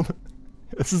 untold...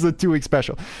 This is a 2-week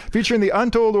special featuring the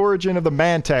untold origin of the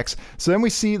Mantex. So then we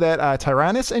see that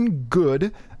Tyrannus and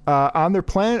Good on their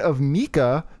planet of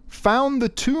Mika found the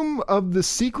tomb of the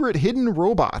secret hidden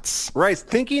robots. Right,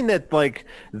 thinking that like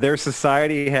their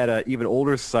society had an even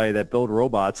older society that built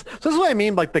robots. So this is what I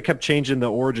mean. Like they kept changing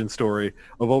the origin story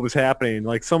of what was happening.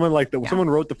 Like someone someone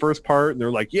wrote the first part and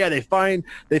they're like, yeah, they find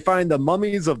the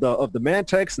mummies of the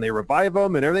Mantex and they revive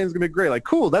them and everything's gonna be great. Like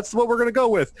cool, that's what we're gonna go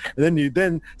with. And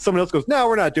then someone else goes, no,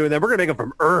 we're not doing that. We're gonna make them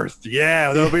from Earth.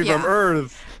 Yeah, they'll be from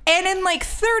Earth. And in like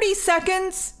 30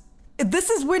 seconds. This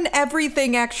is when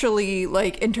everything actually,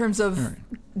 like, in terms of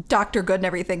Dr. Good and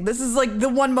everything, this is like the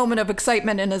one moment of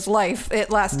excitement in his life. It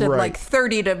lasted like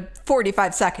 30 to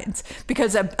 45 seconds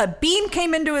because a beam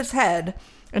came into his head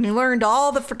and he learned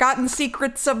all the forgotten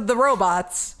secrets of the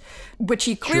robots, which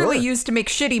he clearly used to make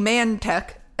shitty man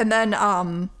tech. And then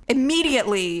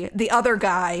immediately the other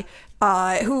guy,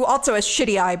 who also has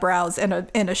shitty eyebrows and a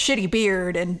shitty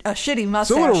beard and a shitty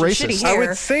mustache, a little and racist. shitty hair. I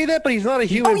would say that, but he's not a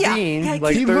human being. Yeah,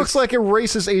 like he looks like a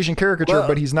racist Asian caricature,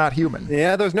 but he's not human.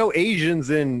 Yeah, there's no Asians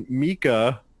in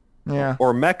Mika. Yeah.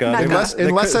 Or Mecca. Mecca.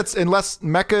 Unless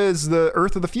Mecca is the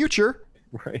Earth of the future.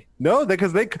 Right. No,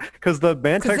 because the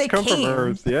Mantex come from came.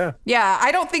 Earth. Yeah. Yeah,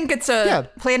 I don't think it's a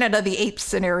Planet of the Apes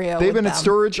scenario. They've with been in them.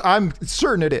 storage. I'm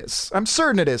certain it is. I'm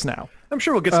certain it is now. I'm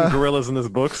sure we'll get some gorillas in this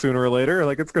book sooner or later.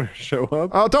 Like it's going to show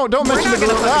up. Oh, don't mention not the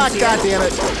gonna gorilla. Ah, fucking see God it. damn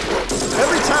it.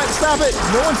 Every time, stop it.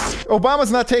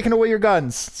 Obama's not taking away your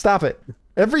guns. Stop it.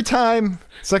 Every time,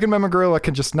 Second Amendment gorilla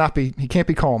can just not be, he can't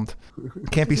be calmed. He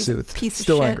can't be soothed. Piece of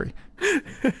Still shit. angry.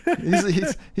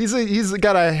 He's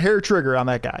got a hair trigger on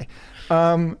that guy.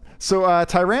 So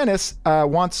Tyrannus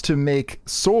wants to make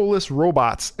soulless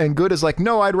robots, and Good is like,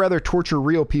 no, I'd rather torture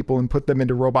real people and put them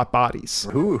into robot bodies.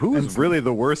 Who is really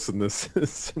the worst in this?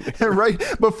 Right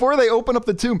before they open up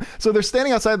the tomb, so they're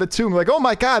standing outside the tomb, like, oh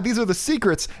my God, these are the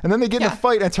secrets, and then they get in a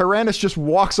fight, and Tyrannus just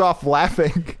walks off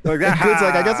laughing. Like, And Good's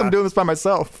like, I guess I'm doing this by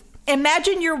myself.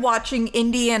 Imagine you're watching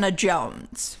Indiana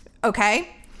Jones, okay?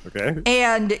 Okay.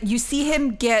 And you see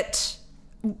him get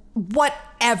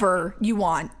whatever you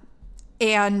want.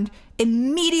 And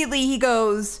immediately he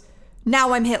goes,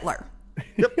 now I'm Hitler.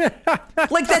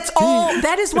 Like that's all.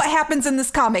 That is what happens in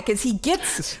this comic. Is he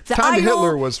gets the Time to idol,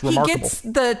 Hitler was remarkable. He gets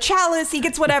the chalice. He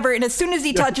gets whatever, and as soon as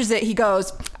he touches it, he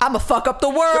goes, "I'm gonna fuck up the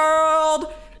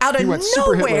world." Out of He went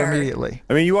super Hitler nowhere. immediately.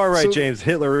 I mean, you are right, So- James.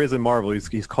 Hitler is in Marvel.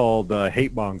 He's called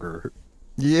Hate Monger.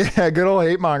 Yeah, good old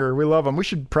hate monger. We love him. We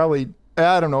should probably.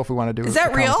 I don't know if we want to do. Is that a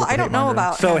comic real? book I with don't know Hate Monger.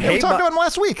 about. So him. Yeah, we Hate talked Mo- about him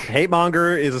last week. Hate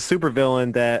Monger is a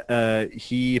supervillain that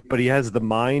he has the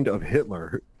mind of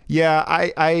Hitler. Yeah,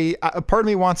 I part of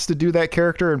me wants to do that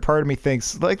character, and part of me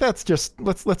thinks like that's just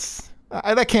let's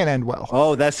that can't end well.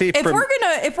 Oh, that's If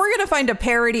we're gonna find a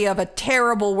parody of a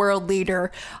terrible world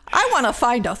leader, I want to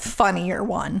find a funnier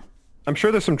one. I'm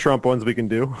sure there's some Trump ones we can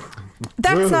do.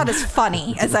 That's not as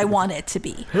funny as I want it to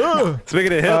be.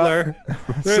 Speaking of Hitler,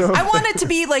 I want it to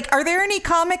be like, are there any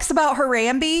comics about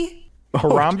Harambe?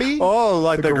 Harambe?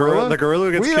 like the gorilla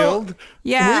who gets We killed. don't-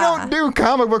 Yeah. We don't do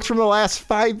comic books from the last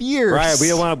 5 years. Right, we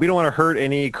don't want to hurt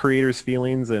any creators'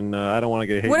 feelings, and I don't want to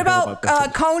get hate. What about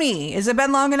that. Coney? Has it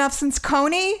been long enough since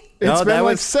Coney? It's No, been that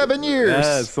like was 7 years.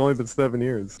 Yeah, it's only been 7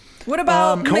 years. What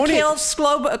about Coney- Mikhail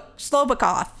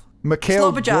Slobakov?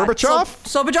 Mikhail Gorbachev?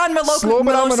 Slobodan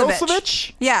Slobodan Milosevic.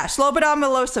 Milosevic? Yeah, Slobodan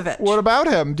Milosevic. What about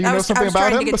him? Do you I know was something trying about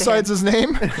to him get to besides his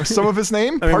name? Or some of his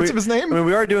name? I mean, Parts of his name? I mean,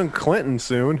 we are doing Clinton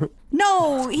soon.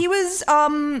 No, he was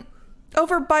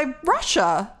over by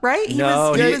Russia, right? He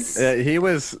No, was he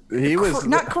was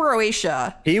not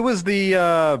Croatia. He was the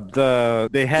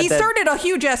they had He that. started a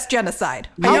huge ass genocide.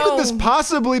 How could this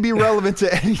possibly be relevant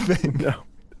to anything?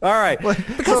 All right. Because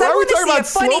So I are we want to talking see a about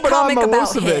funny Slobodan comic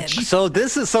about him. Milosevic?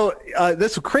 So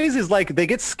this crazy is like they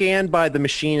get scanned by the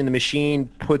machine, and the machine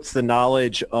puts the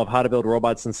knowledge of how to build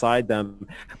robots inside them.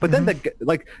 But then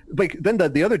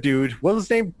the other dude, what was his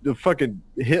name? The fucking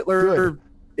Hitler. Good.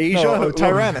 Asia? No,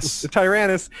 Tyrannus.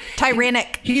 Tyrannus.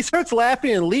 Tyrannic. He starts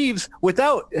laughing and leaves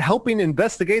without helping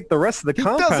investigate the rest of the He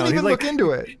compound. doesn't even He's look like, into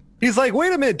it. He's like,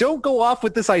 wait a minute, don't go off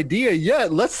with this idea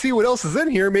yet. Let's see what else is in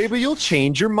here. Maybe you'll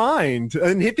change your mind.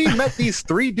 And if he met these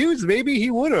three dudes, maybe he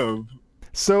would have.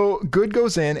 So Good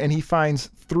goes in and he finds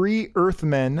 3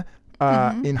 Earthmen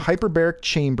in hyperbaric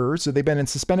chambers. So they've been in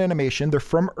suspended animation. They're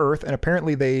from Earth, and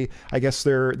apparently they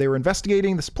were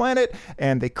investigating this planet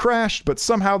and they crashed, but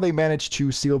somehow they managed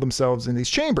to seal themselves in these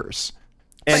chambers.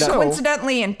 But And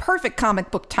coincidentally, in perfect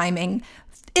comic book timing,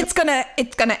 it's gonna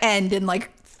end in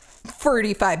like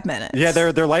 45 minutes. Yeah,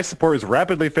 their life support is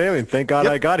rapidly failing. Thank God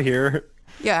Yep. I got here.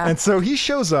 Yeah. And so he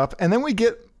shows up, and then we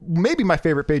get maybe my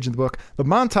favorite page in the book, the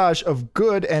montage of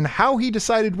Good and how he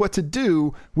decided what to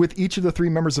do with each of the 3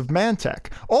 members of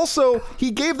Mantech. Also, he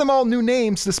gave them all new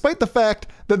names, despite the fact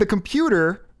that the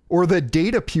computer, or the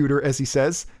data-puter, as he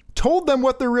says, told them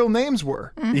what their real names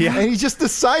were. Yeah. And he just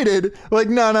decided, like,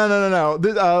 no.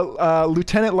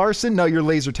 Lieutenant Larson, no, you're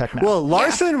laser tech now. Well,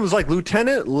 Larson was like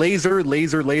Lieutenant Laser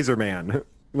Man.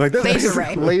 Like this Laser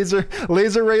Ray.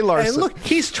 Laser Ray Larson. And look,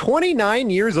 he's 29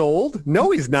 years old.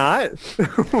 No, he's not.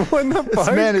 What the This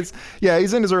fuck? man is,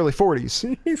 he's in his early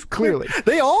 40s. He's clearly.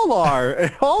 They all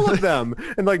are. All of them.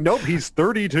 And like, nope, he's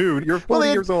 32. You're 40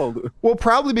 they- years old. Well,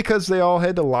 probably because they all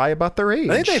had to lie about their age.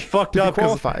 I think they fucked to be up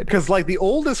qualified. because like the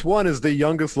oldest one is the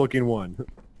youngest looking one.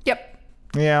 Yep.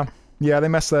 Yeah, they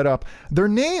messed that up. Their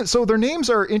names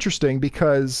are interesting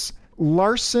because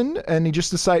Larson, and he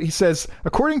says,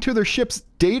 according to their ship's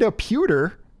data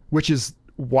pewter, which is,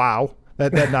 wow,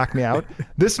 that knocked me out.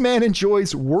 This man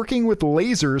enjoys working with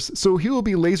lasers, so he will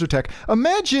be laser tech.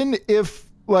 Imagine if,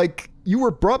 like, you were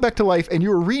brought back to life and you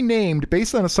were renamed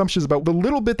based on assumptions about the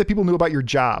little bit that people knew about your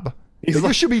job. Like,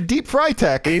 this should be Deep Fry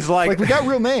Tech. He's like, we got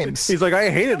real names. He's like, I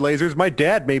hated lasers. My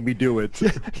dad made me do it. Yeah,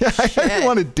 I didn't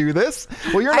want to do this.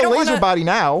 Well, you're I in a don't laser wanna- body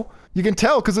now. You can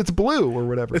tell because it's blue or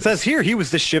whatever. It says here he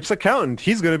was the ship's accountant.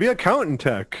 He's going to be accountant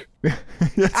tech.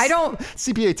 Yes. I don't.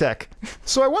 CPA tech.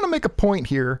 So I want to make a point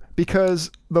here because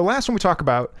the last one we talk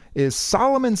about is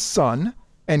Solomon's son,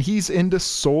 and he's into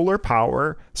solar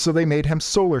power, so they made him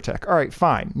solar tech. All right,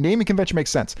 fine. Naming convention makes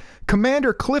sense.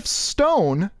 Commander Cliff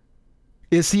Stone,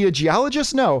 is he a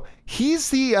geologist? No, he's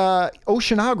the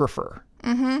oceanographer.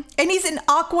 And he's an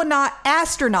aquanaut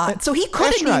astronaut, so he could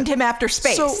have Astronaut. named him after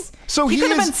space. So he he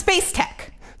could have is- been space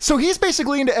tech. So he's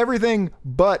basically into everything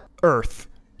but Earth.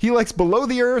 He likes below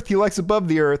the Earth. He likes above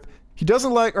the Earth. He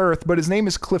doesn't like Earth, but his name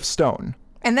is Cliff Stone.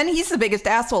 And then he's the biggest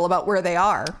asshole about where they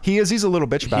are. He is. He's a little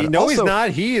bitch about it. No, Also- he's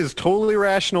not. He is totally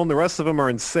rational, and the rest of them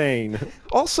are insane.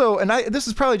 Also, and this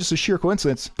is probably just a sheer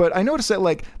coincidence, but I noticed that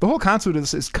like the whole concept of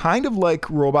this is kind of like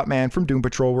Robot Man from Doom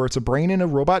Patrol, where it's a brain in a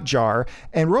robot jar,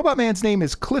 and Robot Man's name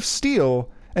is Cliff Steele,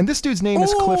 and this dude's name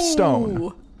is Cliff Stone.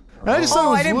 Ooh. And I just thought it Oh,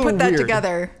 was I a didn't little put that weird.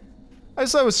 together. I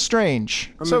just thought it was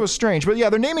strange. So it was strange, but yeah,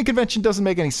 their naming convention doesn't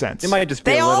make any sense. It might just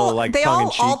be They a little all, like they tongue in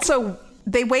all cheek. also,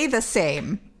 they weigh the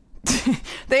same.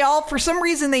 They all, for some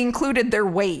reason, they included their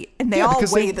weight, and they Yeah, all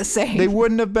because weigh the same. They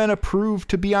wouldn't have been approved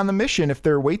to be on the mission if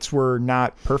their weights were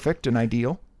not perfect and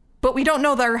ideal. But we don't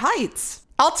know their heights.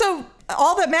 Also,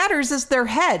 all that matters is their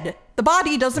head. The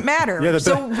body doesn't matter. Yeah,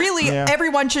 so really, Yeah.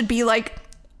 everyone should be like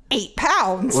 8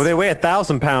 pounds. Well, they weigh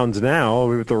 1,000 pounds now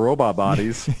with the robot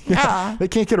bodies. Yeah. They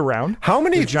can't get around. How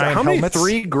many Their giant helmets.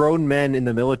 3 grown men in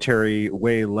the military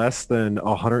weigh less than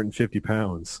 150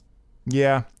 pounds?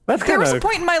 Yeah. That's There kind was a of.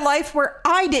 point in my life where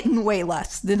I didn't weigh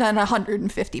less than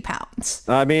 150 pounds.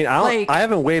 I mean, like- I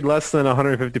haven't weighed less than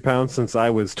 150 pounds since I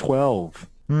was 12.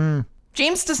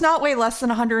 James does not weigh less than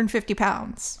 150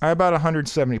 pounds. I'm about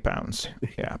 170 pounds.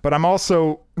 Yeah, but I'm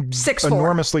also 6'4".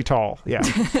 enormously tall. Yeah.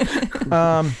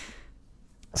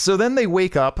 So then they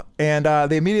wake up and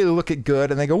they immediately look at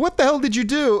Good and they go, "What the hell did you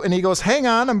do?" And he goes, "Hang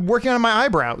on, I'm working on my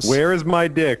eyebrows." Where is my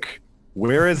dick?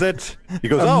 Where is it? He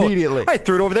goes, Immediately. I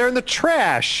threw it over there in the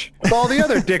trash with all the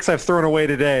other dicks I've thrown away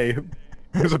today.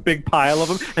 There's a big pile of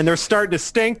them, and they're starting to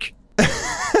stink.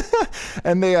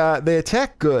 And they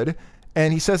attack Good.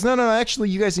 And he says, no, actually,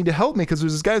 you guys need to help me because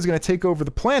there's this guy who's going to take over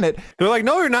the planet. They're like,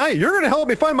 no, you're not. You're going to help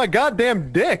me find my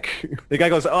goddamn dick. The guy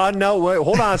goes, oh, no, wait,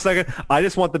 hold on a second. I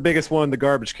just want the biggest one in the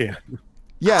garbage can.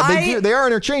 Yeah, they I- do. They are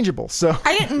interchangeable. So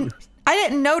I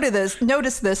didn't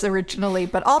notice this originally,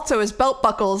 but also his belt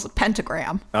buckle is a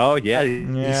pentagram. Oh, yeah.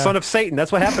 He's son of Satan.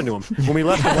 That's what happened to him when we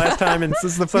left him last time. And this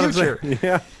is the Son of future. Satan.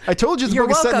 Yeah. I told you the You're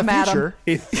book is set in the welcome,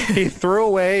 future. He threw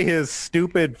away his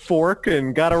stupid fork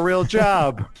and got a real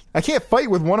job. I can't fight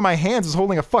with one of my hands is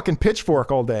holding a fucking pitchfork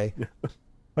all day.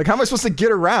 Like, how am I supposed to get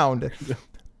around?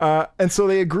 And so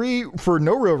they agree for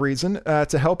no real reason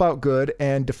to help out Good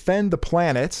and defend the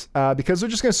planet because they're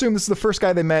just going to assume this is the first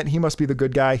guy they met. He must be the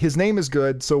good guy. His name is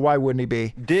Good, so why wouldn't he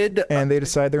be? And they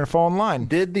decide they're going to fall in line.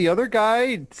 Did the other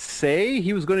guy say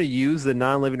he was going to use the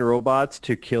non-living robots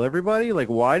to kill everybody? Like,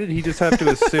 why did he just have to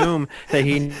assume that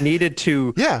he needed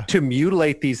to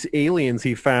mutilate these aliens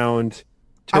he found?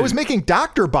 I was making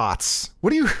doctor bots.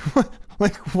 What do you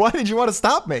like? Why did you want to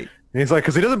stop me? And he's like,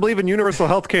 because he doesn't believe in universal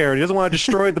health care. He doesn't want to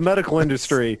destroy the medical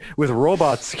industry with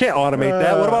robots. You can't automate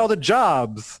that. What about all the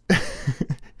jobs?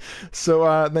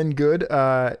 So then Good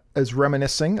is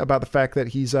reminiscing about the fact that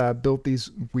he's built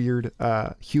these weird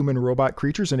human robot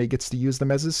creatures and he gets to use them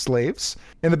as his slaves.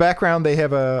 In the background, they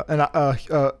have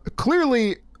a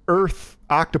clearly Earth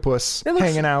octopus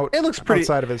hanging out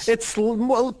outside of his... It's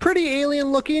pretty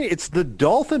alien looking. It's the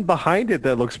dolphin behind it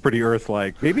that looks pretty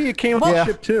Earth-like. Maybe it came off the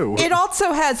ship too. It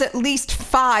also has at least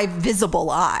 5 visible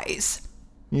eyes.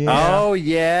 Yeah. Oh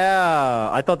yeah,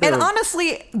 I thought they And were...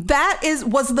 honestly, that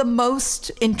was the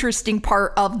most interesting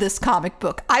part of this comic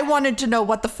book. I wanted to know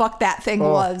what the fuck that thing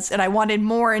was, and I wanted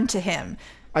more into him.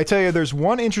 I tell you, there's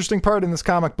one interesting part in this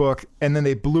comic book, and then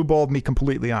they blue-balled me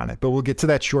completely on it, but we'll get to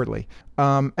that shortly.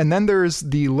 And then there's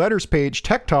the letters page,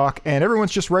 Tech Talk, and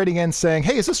everyone's just writing in saying,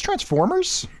 hey, is this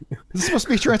Transformers? Is this supposed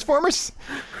to be Transformers?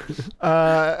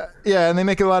 Yeah, and they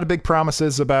make a lot of big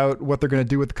promises about what they're going to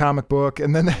do with the comic book.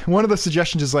 And then one of the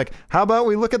suggestions is like, how about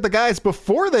we look at the guys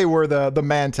before they were the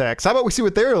Mantex? How about we see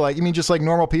what they're like? You mean just like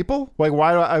normal people? Like,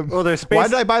 why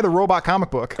did I buy the robot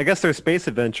comic book? I guess their space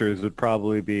adventures would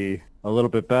probably be a little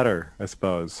bit better, I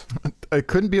suppose. It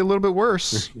couldn't be a little bit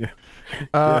worse.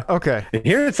 Okay. And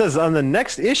here it says on the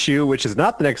next issue, which is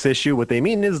not the next issue, what they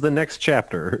mean is the next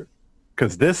chapter.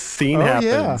 Because this scene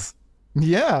happens.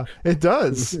 Yeah, it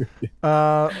does.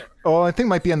 I think it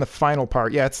might be on the final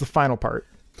part. Yeah, it's the final part.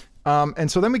 And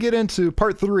so then we get into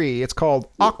part 3. It's called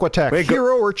Aquatech,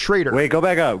 Hero or Traitor. Wait, go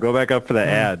back up. Go back up for the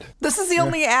ad. This is the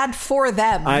only ad for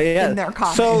them in their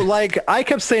comic. So, like, I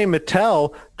kept saying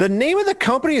Mattel. The name of the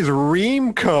company is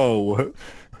Remco.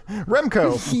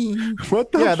 Remco.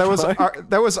 What the Yeah, fuck?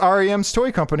 that was REM's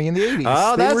toy company in the 80s.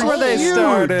 Oh, that's where they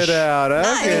started out.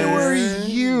 Okay. They were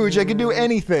huge. I could do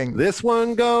anything. This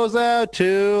one goes out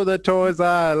to the toys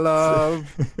I love.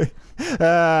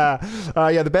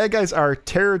 The bad guys are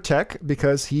Terror Tech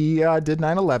because he did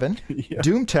 9/11,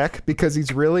 Doom Tech because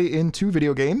he's really into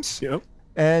video games, Yep.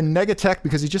 and Negatech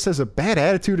because he just has a bad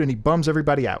attitude and he bums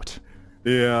everybody out.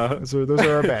 Yeah. So those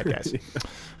are our bad guys.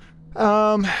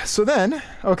 So then,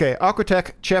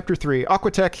 Aquatech Chapter 3,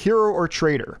 Aquatech Hero or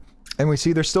Traitor. And we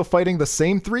see they're still fighting the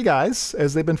same 3 guys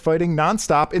as they've been fighting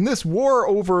nonstop in this war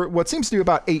over what seems to be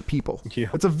about 8 people. Yeah.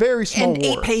 It's a very small and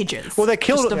war. 8 pages. Well, they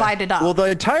killed. Just divided up. Well, the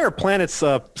entire planet's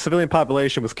civilian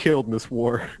population was killed in this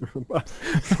war.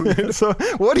 So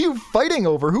what are you fighting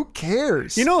over? Who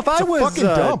cares? You know, if It's I a was fucking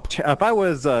dump. if I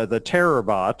was the terror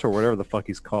bot or whatever the fuck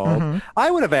he's called, I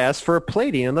would have asked for a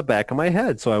plating on the back of my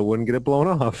head so I wouldn't get it blown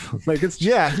off. Like it's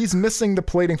Yeah, he's missing the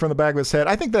plating from the back of his head.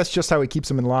 I think that's just how he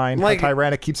keeps him in line. Like- how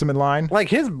Tyrannic keeps him in line. like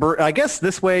his. I guess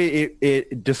this way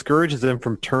it discourages them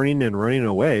from turning and running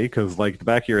away because like the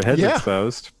back of your head's Yeah.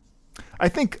 exposed. I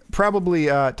think probably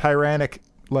Tyrannic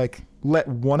let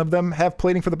one of them have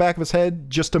plating for the back of his head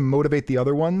just to motivate the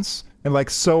other ones and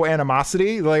sow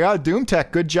animosity. Like, oh, Doom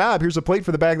Tech, good job. Here's a plate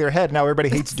for the back of their head. Now everybody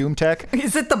hates Doom Tech.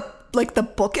 Is it the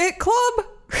Book It Club?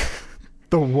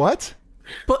 The what?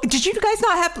 But did you guys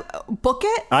not have Book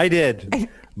It? I did.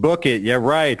 Book it. Yeah,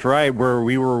 right. Where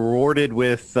we were rewarded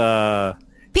with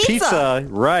pizza.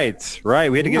 Right.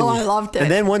 We had to get. Oh, I loved it.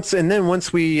 And then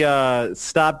once we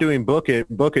stopped doing book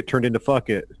it turned into fuck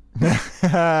it.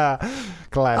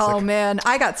 Classic. Oh man,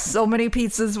 I got so many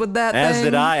pizzas with that As thing.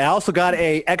 did I. I also got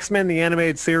a X-Men the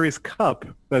Animated Series cup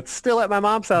that's still at my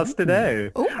mom's house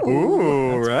today.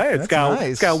 Ooh, right. It's nice.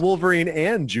 it's got Wolverine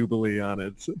and Jubilee on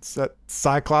it. It's that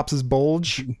Cyclops'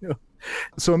 bulge.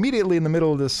 So immediately in the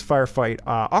middle of this firefight,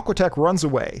 Aquatech runs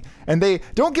away, and they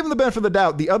don't give him the benefit of the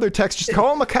doubt. The other techs just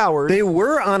call him a coward. They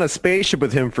were on a spaceship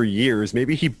with him for years.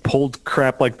 Maybe he pulled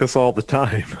crap like this all the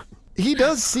time. He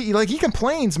does see, he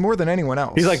complains more than anyone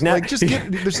else. He's like, now-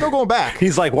 there's no going back.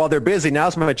 He's like, while they're busy,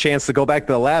 now's my chance to go back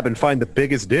to the lab and find the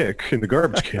biggest dick in the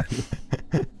garbage can.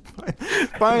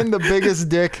 Find the biggest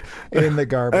dick in the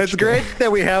garbage. It's great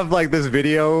that we have like this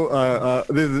video,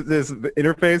 this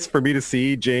interface for me to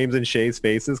see James and Shay's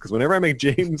faces, because whenever I make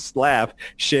James laugh,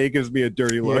 Shay gives me a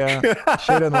dirty look. Yeah,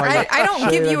 Shay doesn't like it. I don't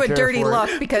Shay give you a doesn't care dirty for it.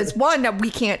 look because 1,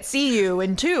 we can't see you,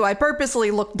 and 2, I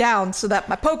purposely look down so that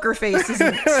my poker face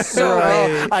isn't so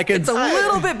Right. big. It's a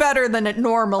little bit better than it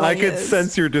normally I could is.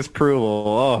 sense your disapproval.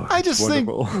 Oh, I just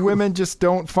wonderful. think women just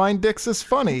don't find dicks as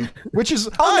funny, which is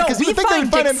Oh, odd, no, 'cause you we would think they find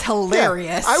would find dicks him-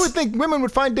 hilarious. Yeah, I would think women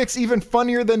would find dicks even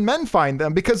funnier than men find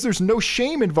them because there's no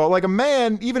shame involved. Like a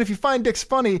man, even if you find dicks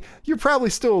funny, you're probably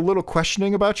still a little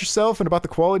questioning about yourself and about the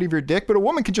quality of your dick, but a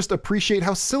woman can just appreciate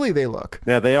how silly they look.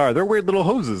 Yeah, they are. They're weird little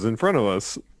hoses in front of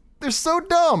us. They're so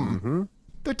dumb. Mm-hmm.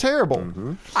 They're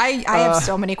terrible. I have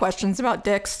so many questions about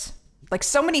dicks. Like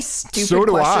so many stupid So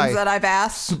do questions I. that I've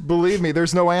asked. Believe me,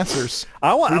 there's no answers.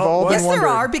 I want. We've all been Yes, there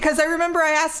wondering. are, because I remember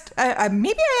I asked,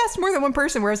 maybe I asked more than one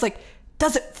person where I was like,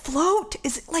 does it float?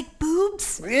 Is it like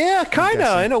boobs? Yeah, kind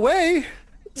of in a way.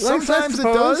 Sometimes it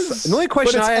suppose. does, The only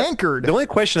question but it's I have, anchored. The only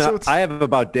question So it's- I have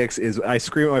about dicks is I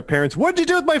scream at my parents, "What'd you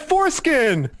do with my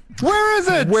foreskin? Where is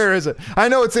it? Where is it? I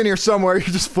know it's in here somewhere. You're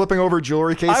just flipping over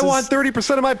jewelry cases. I want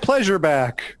 30% of my pleasure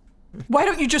back." Why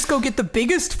don't you just go get the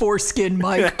biggest foreskin,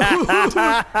 Mike?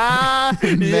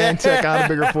 Mantic on a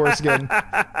bigger foreskin.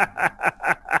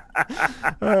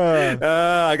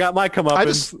 I got my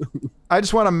comeuppance. I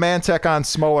just want a Mantec on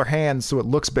smaller hands so it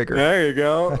looks bigger. There you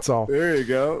go. That's all. There you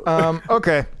go.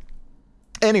 Okay.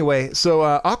 Anyway, so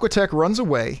Aquatech runs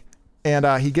away, and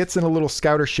he gets in a little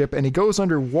scouter ship, and he goes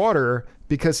underwater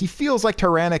because he feels like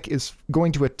Tyrannic is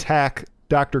going to attack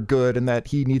Dr. Good, and that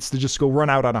he needs to just go run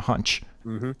out on a hunch.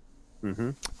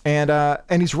 And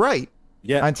he's right.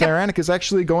 Yeah. And Tyrannic is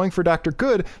actually going for Dr.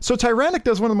 Good. So Tyrannic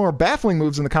does one of the more baffling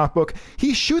moves in the comic book.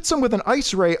 He shoots him with an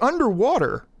ice ray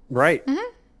underwater. Right.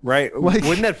 Right. Like-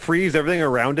 Wouldn't that freeze everything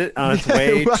around it on its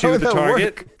way How to would the that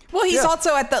target? work? Well, he's Yeah.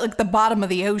 also at the bottom of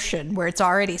the ocean where it's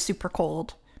already super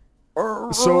cold.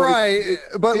 So right.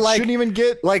 But it like shouldn't even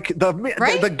get... like the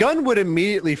Right? gun would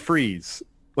immediately freeze.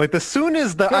 Like, as soon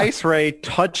as the ice ray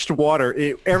touched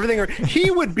water, everything, he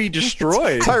would be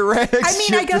destroyed. Tyrannic I mean,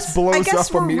 ship just blows I guess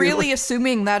up we're immediately. really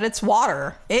assuming that it's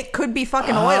water. It could be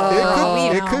fucking oil.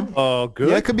 It could. Oh, good.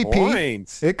 Yeah, it could be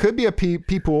points. pee. It could be a pee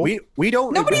pool. We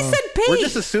don't. Nobody said pee. We're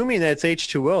just assuming that it's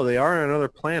H2O. They are on another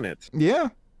planet. Yeah,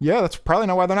 that's probably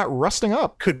not why they're not rusting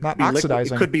up. Not be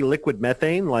oxidizing. It could be liquid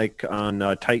methane, like on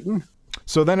Titan.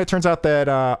 So then it turns out that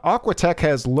Aquatech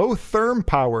has low therm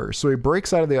power, so he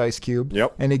breaks out of the ice cube.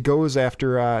 Yep. And he goes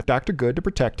after Dr. Good to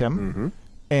protect him. Mm-hmm.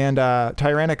 And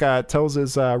Tyrannic tells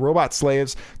his robot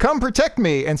slaves, "Come protect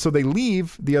me!" And so they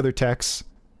leave the other techs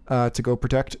to go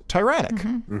protect Tyrannic,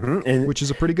 Mm-hmm. which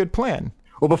is a pretty good plan.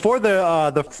 Well, before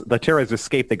the terrorists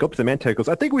escape, they go up to the Mantic. Goes,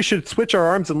 I think we should switch our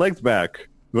arms and legs back.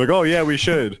 They're like, oh yeah, we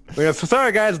should. Like, so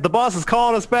sorry guys, the boss is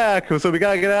calling us back, so we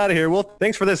gotta get out of here. Well,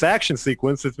 thanks for this action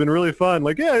sequence. It's been really fun.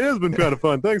 Like, yeah, it has been kind of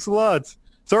fun. Thanks a lot.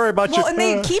 Sorry about you. Well, and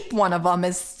they keep one of them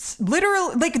as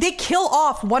literally, like, they kill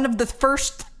off one of the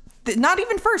first, not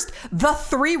even first, the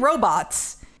 3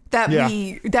 robots that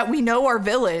we know are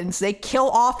villains. They kill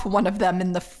off one of them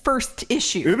in the first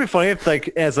issue. It would be funny if,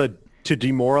 like, to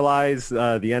demoralize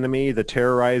the enemy, the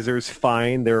terrorizers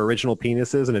find their original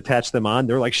penises and attach them on.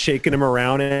 They're like shaking them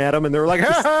around at them, and they're like,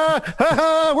 ha ha ha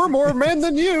ha! We're more men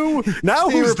than you. Now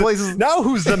who's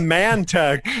the man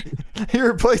tech? He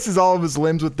replaces all of his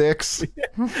limbs with dicks.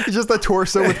 He's just a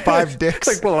torso with 5 dicks.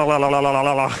 It's like blah, blah, blah, blah, blah,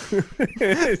 blah, blah.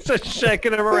 It's just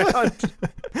shaking him around.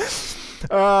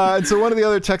 And so one of the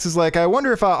other techs is like, I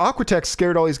wonder if Aquatech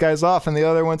scared all these guys off, and the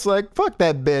other one's like, fuck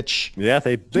that bitch. Yeah,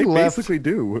 they basically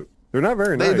do. They're not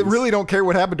very nice. They really don't care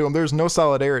what happened to them. There's no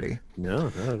solidarity. No,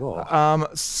 not at all.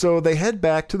 So they head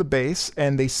back to the base,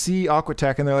 and they see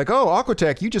Aquatech, and they're like, oh,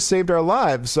 Aquatech, you just saved our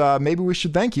lives. Maybe we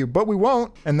should thank you, but we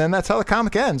won't. And then that's how the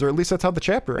comic ends, or at least that's how the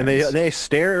chapter ends. And they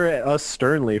stare at us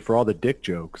sternly for all the dick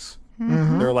jokes.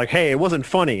 Mm-hmm. They're like, hey, it wasn't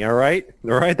funny, all right?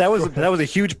 All right? That was a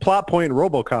huge plot point in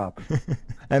RoboCop.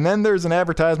 And then there's an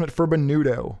advertisement for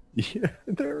Menudo. Yeah,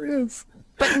 there is.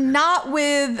 But not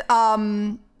with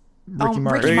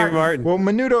Ricky Martin. Well,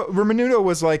 Menudo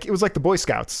was like, it was like the Boy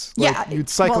Scouts. Like, Yeah, you'd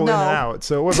cycle well, in and no. out,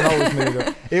 so it wasn't always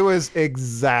Menudo. It was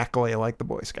exactly like the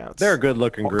Boy Scouts. They're a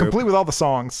good-looking group. Complete with all the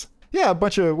songs. Yeah, a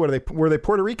bunch of, were they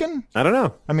Puerto Rican? I don't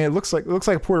know. I mean, it looks like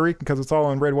a Puerto Rican because it's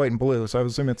all in red, white, and blue. So I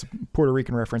was assuming it's a Puerto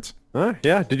Rican reference.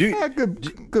 Yeah. Did you? Yeah,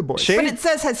 good boys. But it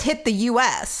says has hit the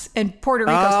U.S. and Puerto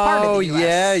Rico's part of the U.S. Oh,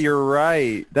 yeah, you're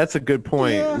right. That's a good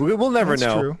point. Yeah, we'll never that's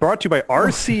know. true. Brought to you by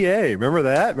RCA. Remember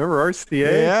that? Remember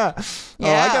RCA? Yeah. Oh,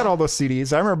 Yeah. I got all those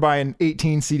CDs. I remember buying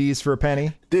 18 CDs for a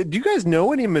penny. Do you guys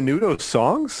know any Menudo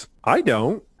songs? I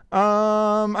don't.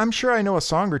 I'm sure I know a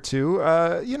song or two.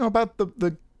 About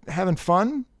the having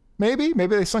fun. Maybe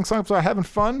they sung songs about having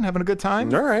fun, having a good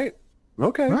time. All right.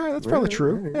 Okay. All right, that's probably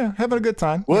true. Right. Yeah, having a good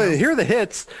time. Well, here are the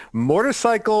hits.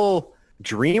 Motorcycle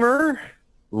Dreamer,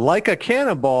 Like a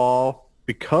Cannonball,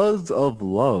 Because of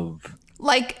Love.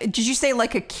 Like, did you say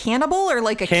like a cannibal or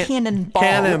like a cannonball?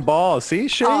 Cannonball. See,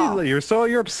 Shay, Oh.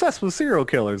 you're obsessed with serial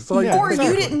killers. It's like, Yeah. Or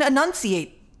Exactly. you didn't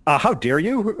enunciate. How dare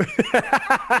you?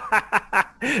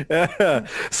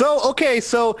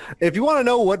 So if you want to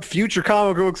know what future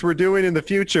comic books we're doing in the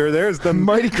future, there's the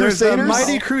Mighty Crusaders?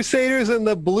 Mighty Crusaders and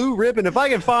the Blue Ribbon. If I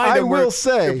can find I them, will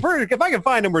say- if I can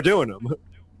find them, we're doing them.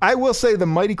 I will say The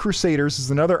Mighty Crusaders is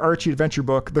another Archie adventure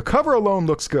book. The cover alone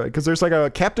looks good because there's like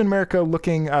a Captain America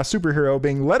looking superhero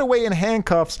being led away in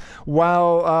handcuffs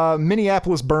while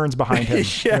Minneapolis burns behind him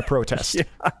in a protest. Yeah.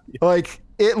 Like,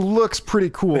 it looks pretty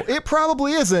cool. It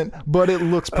probably isn't, but it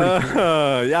looks pretty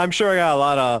cool. Yeah, I'm sure I got a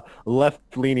lot of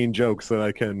left-leaning jokes that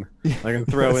I can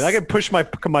throw in. I can push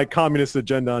my communist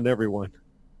agenda on everyone.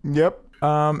 Yep.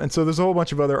 And so there's a whole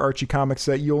bunch of other Archie comics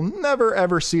that you'll never,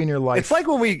 ever see in your life. It's like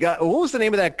when what was the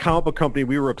name of that comic book company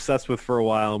we were obsessed with for a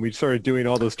while, and we started doing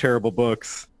all those terrible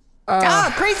books.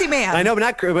 Crazy Man. I know,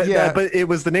 but Yeah. but it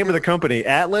was the name of the company,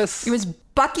 Atlas. It was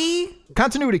Bucky.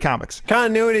 Continuity Comics.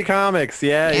 Continuity Comics.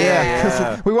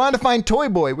 Yeah. We wanted to find Toy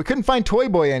Boy. We couldn't find Toy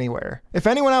Boy anywhere. If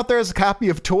anyone out there has a copy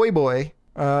of Toy Boy,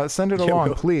 send it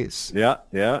along, please.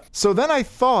 Yeah. So then I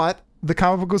thought the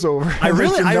comic book was over. I There's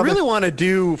really another- want to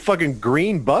do fucking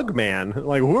Green Bug Man,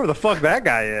 like whoever the fuck that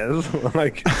guy is.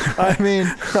 Like, I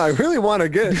mean, I really want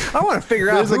to figure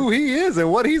out who he is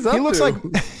and what he's up he looks to.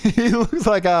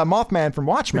 like Mothman from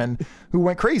Watchmen who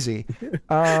went crazy.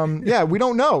 Yeah, we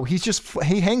don't know. He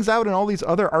hangs out in all these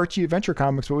other Archie adventure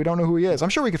comics, but we don't know who he is. I'm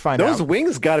sure we could find Those out.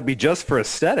 wings got to be just for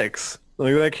aesthetics.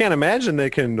 Like, I can't imagine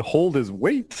they can hold his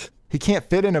weight. He can't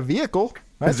fit in a vehicle.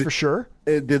 That's for sure.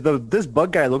 This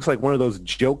bug guy looks like one of those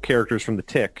joke characters from The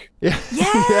Tick. Yeah.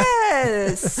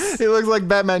 Yes. He looks like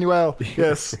Batman.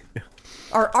 Yes.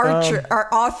 Our Archer,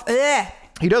 our off.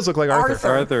 He does look like Arthur.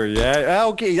 Arthur, yeah.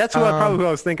 Okay, that's probably who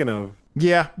I was thinking of.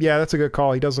 Yeah, that's a good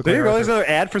call. He does look There like you go. Arthur. There's another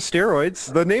ad for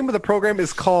steroids. The name of the program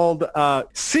is called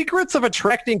Secrets of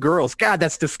Attracting Girls. God,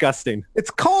 that's disgusting. It's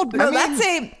called... No,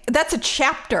 that's a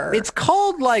chapter. It's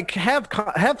called like have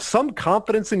some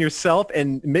confidence in yourself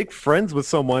and make friends with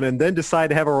someone and then decide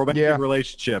to have a romantic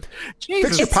relationship.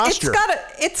 Jesus. Fix your posture.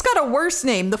 It's got a worse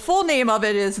name. The full name of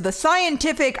it is the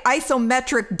Scientific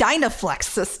Isometric Dynaflex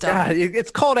System. God,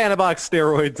 it's called anabolic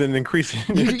steroids and increasing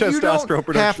your testosterone You don't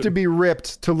production. have to be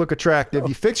ripped to look attractive.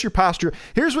 You fix your posture.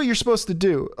 Here's what you're supposed to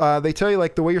do. They tell you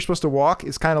like the way you're supposed to walk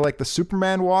is kind of like the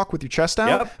Superman walk with your chest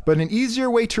out. Yep. But an easier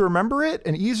way to remember it,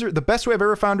 the best way I've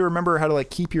ever found to remember how to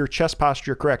like keep your chest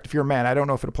posture correct. If you're a man, I don't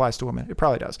know if it applies to women. It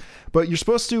probably does. But you're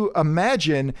supposed to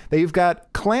imagine that you've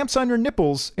got clamps on your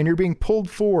nipples and you're being pulled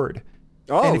forward.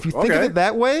 Oh, and if you think of it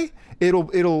that way,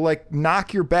 it'll like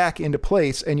knock your back into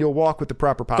place and you'll walk with the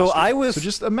proper posture. So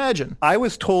just imagine. I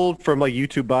was told from like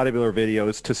YouTube bodybuilder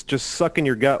videos to just suck in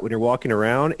your gut when you're walking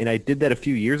around, and I did that a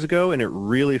few years ago, and it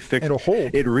really fixed. It'll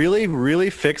hold. It really, really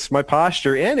fixed my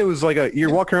posture, and it was like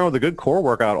you're walking around with a good core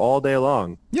workout all day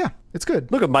long. Yeah, it's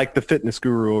good. Look at Mike, the fitness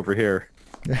guru over here.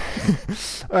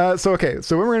 So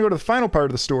when we're going to go to the final part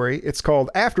of the story, it's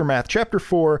called Aftermath, Chapter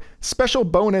 4, Special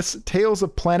Bonus, Tales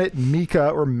of Planet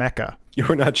Mika or Mecca.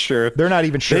 You're not sure. They're not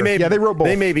even sure. They wrote both.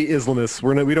 They may be Islamists.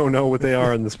 We don't know what they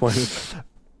are on this planet.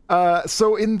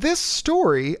 So in this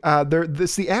story,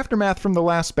 this the aftermath from the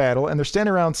last battle, and they're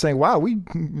standing around saying, wow,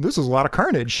 this was a lot of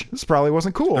carnage. This probably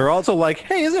wasn't cool. They're also like,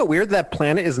 hey, isn't it weird that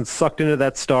planet isn't sucked into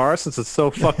that star since it's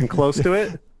so fucking close to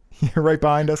it? You're right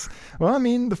behind us. Well, I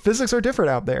mean, the physics are different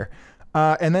out there.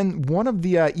 And then one of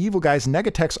the evil guys,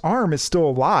 Negatech's arm is still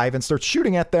alive and starts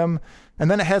shooting at them. And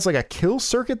then it has like a kill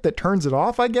circuit that turns it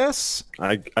off, I guess.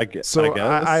 I guess. So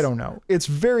I don't know. It's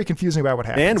very confusing about what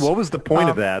happens. And what was the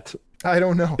point of that? I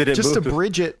don't know. Did it just to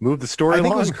bridge it. Move the story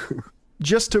along?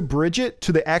 Just to bridge it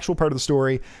to the actual part of the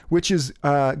story, which is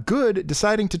Good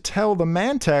deciding to tell the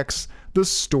Mantex the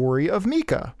story of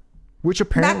Mika, which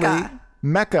apparently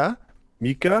Mecca.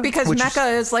 Mika? Because Mecca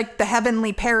is like the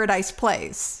heavenly paradise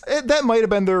place. That might have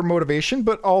been their motivation,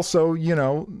 but also,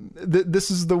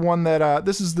 this is the one that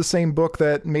this is the same book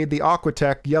that made the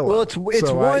Aquatech yellow. Well, it's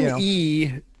one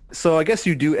E, so I guess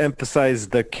you do emphasize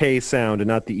the K sound and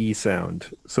not the E sound.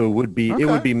 So it would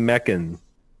be Meccan.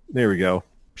 There we go.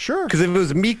 Sure. Because if it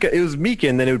was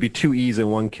Meekin, then it would be two E's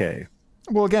and one K.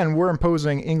 Well, again, we're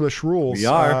imposing English rules. We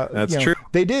are. That's true.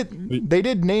 They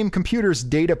did name computers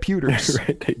data pewters.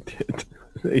 Right, they did.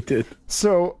 They did.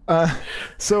 So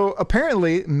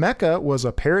apparently Mecca was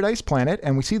a paradise planet,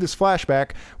 and we see this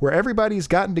flashback where everybody's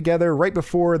gotten together right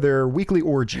before their weekly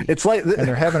orgy. It's like, and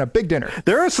they're having a big dinner.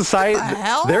 Their society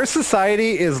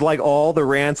is like all the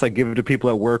rants I give to people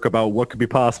at work about what could be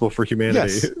possible for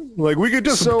humanity. Yes. Like we could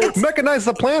just mechanize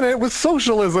the planet with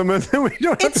socialism, and then we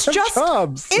don't have to have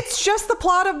jobs. It's just the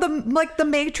plot of the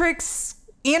Matrix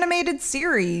animated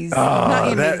series. Not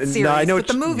animated series, I know but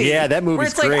the movie. Yeah, that movie's where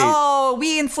it's great. Like,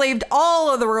 we enslaved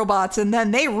all of the robots, and then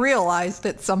they realized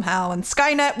it somehow, and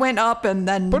Skynet went up, and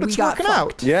then but it's working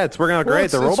out. Yeah, it's working out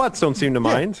great. The robots don't seem to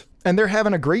mind. And they're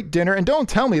having a great dinner, and don't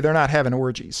tell me they're not having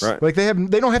orgies. Right. Like they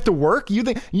don't have to work. You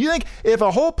think if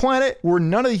a whole planet where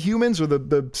none of the humans or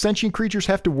the sentient creatures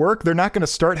have to work, they're not going to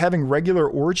start having regular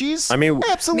orgies? I mean,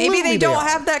 absolutely. Maybe they don't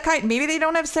have that kind. Maybe they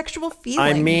don't have sexual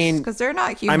feelings. Because they're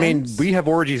not humans. I mean, we have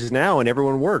orgies now, and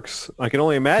everyone works. I can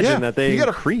only imagine that they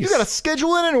increase. You got to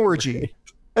schedule in an orgy.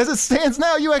 As it stands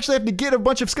now, you actually have to get a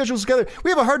bunch of schedules together.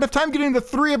 We have a hard enough time getting the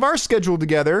three of our schedule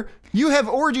together. You have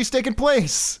orgies taking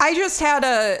place. I just had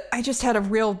a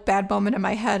real bad moment in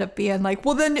my head of being like,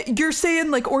 well, then you're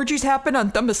saying like orgies happen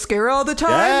on Themyscira all the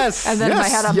time? Yes. And then in my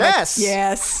head, I'm like,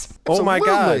 yes. Oh my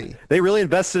Absolutely. God. They really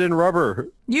invested in rubber.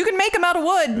 You can make them out of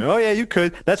wood. Oh yeah, you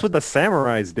could. That's what the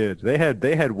samurais did. They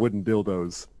had wooden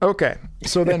dildos. Okay.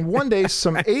 So then one day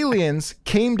some aliens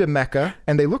came to Mecca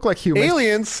and they look like humans.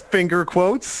 Aliens, finger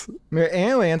quotes. They're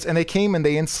aliens, and they came and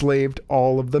they enslaved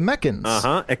all of the Meccans.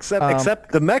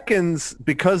 Except the Meccans,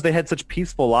 because they had such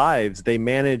peaceful lives, they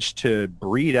managed to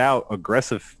breed out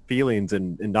aggressive feelings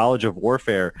and knowledge of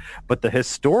warfare, but the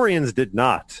historians did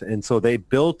not. And so they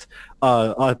built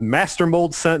a master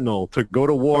mold sentinel to go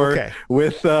to war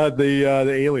with the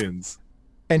aliens.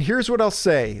 And here's what I'll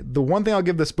say. The one thing I'll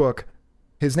give this book,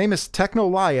 his name is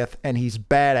Technoliath, and he's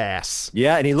badass.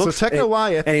 Yeah, and he looks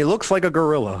Technoliath, and he looks like a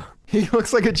gorilla. He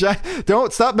looks like a giant.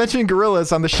 Don't stop mentioning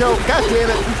gorillas on the show. God damn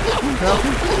it.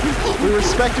 No. We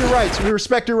respect your rights. We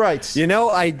respect your rights. You know,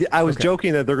 I was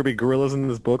joking that there are going to be gorillas in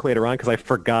this book later on because I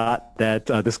forgot that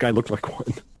this guy looked like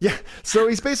one. Yeah. So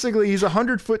he's a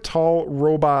 100-foot tall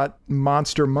robot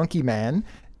monster monkey man.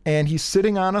 and he's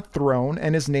sitting on a throne,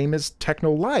 and his name is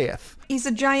Technoliath. He's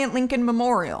a giant Lincoln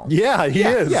Memorial. Yeah, he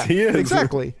is. Yeah, He is.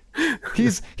 exactly.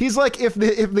 He's like if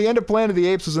the end of Planet of the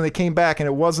Apes was when they came back and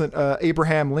it wasn't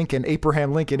Abraham Lincoln,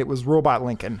 it was Robot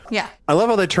Lincoln. Yeah. I love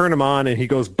how they turn him on and he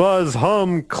goes, buzz,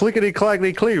 hum, clickety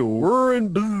clackety clee, whir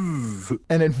and buzz.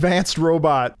 An advanced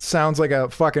robot sounds like a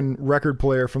fucking record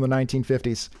player from the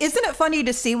 1950s. Isn't it funny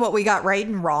to see what we got right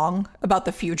and wrong about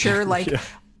the future? Like,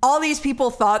 all these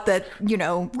people thought that,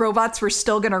 robots were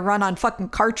still going to run on fucking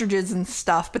cartridges and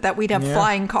stuff, but that we'd have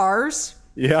flying cars.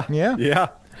 Yeah. Yeah.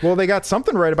 Well, they got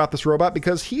something right about this robot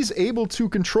because he's able to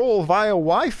control via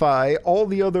Wi-Fi all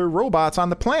the other robots on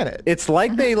the planet. It's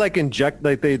like they inject,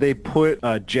 they put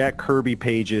Jack Kirby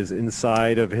pages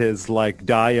inside of his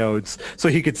diodes so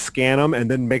he could scan them and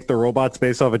then make the robots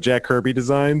based off of Jack Kirby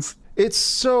designs.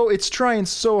 It's trying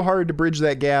so hard to bridge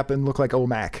that gap and look like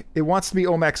OMAC. It wants to be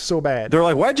OMAC so bad. They're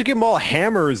like, why'd you give them all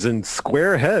hammers and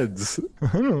square heads?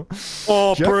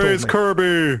 Oh, Jeff praise told me.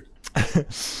 Kirby.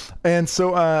 And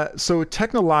so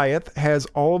Technoliath has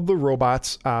all of the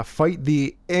robots fight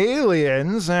the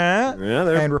aliens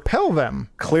and repel them.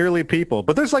 Clearly people.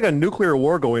 But there's a nuclear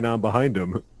war going on behind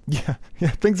him. Yeah,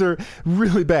 things are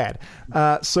really bad.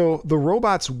 So the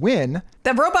robots win.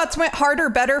 The robots went harder,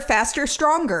 better, faster,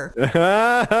 stronger.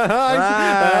 Yeah,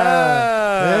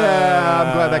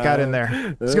 I'm glad that got in there.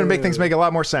 It's going to make things make a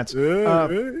lot more sense.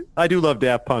 I do love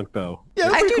Daft Punk, though. Yeah,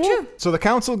 I do cool. too. So the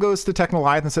council goes to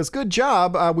Technoliath and says, good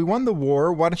job, we won the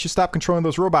war. Why don't you stop controlling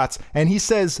those robots? And he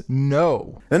says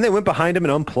no. Then they went behind him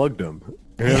and unplugged him.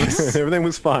 Yes. Everything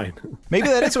was fine. Maybe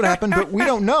that is what happened, but we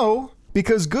don't know.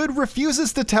 Because Good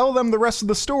refuses to tell them the rest of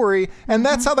the story, and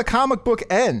that's how the comic book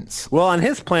ends. Well, on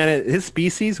his planet, his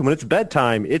species, when it's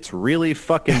bedtime, it's really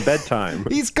fucking bedtime.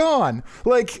 He's gone.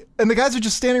 And the guys are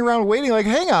just standing around waiting,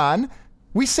 hang on.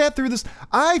 We sat through this.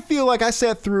 I feel like I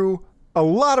sat through a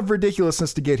lot of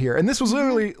ridiculousness to get here. And this was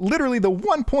literally the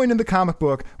one point in the comic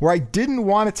book where I didn't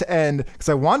want it to end because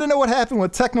I wanted to know what happened when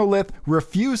Technolith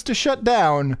refused to shut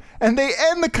down, and they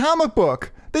end the comic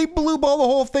book. They blue ball the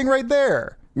whole thing right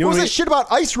there. What was this shit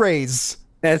about ice rays?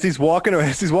 As he's walking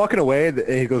away,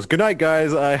 he goes, "Good night,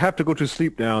 guys. I have to go to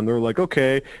sleep now." And they're like,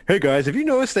 "Okay. Hey, guys, have you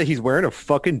noticed that he's wearing a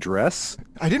fucking dress?"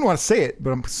 I didn't want to say it,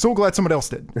 but I'm so glad someone else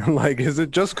did. Is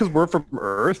it just because we're from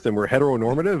Earth and we're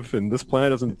heteronormative and this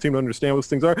planet doesn't seem to understand what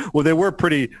things are? Well, they were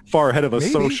pretty far ahead of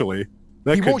us socially.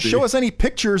 He won't show us any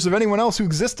pictures of anyone else who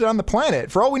existed on the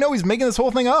planet. For all we know, he's making this whole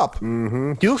thing up.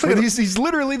 Mm-hmm. He looks like he's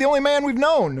literally the only man we've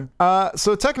known.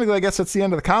 So technically, I guess that's the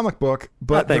end of the comic book.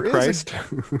 But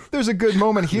there's a good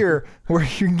moment here where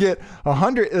you can get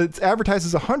 100. It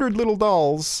advertises 100 little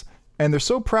dolls, and they're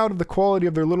so proud of the quality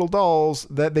of their little dolls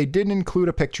that they didn't include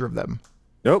a picture of them.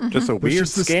 Nope, just a weird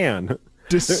scan.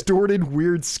 Distorted,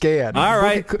 weird scan. All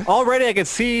right, already I can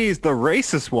see the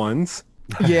racist ones.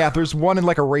 Yeah, there's one in a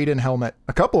Raiden helmet.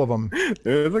 A couple of them.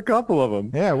 There's a couple of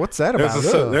them. Yeah, what's that about?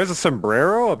 There's a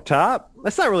sombrero up top.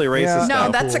 That's not really racist. Yeah.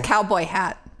 No, that's a cowboy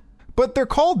hat. But they're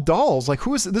called dolls.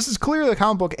 This is clearly the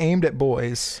comic book aimed at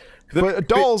boys. But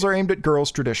dolls are aimed at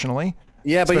girls traditionally.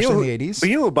 Yeah, but especially in the 80s. But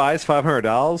you know who buys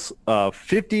 $500?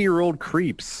 50-year-old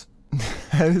creeps.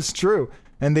 That is true.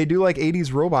 And they do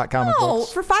 80s robot comic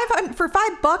books. For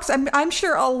 $5, I'm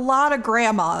sure a lot of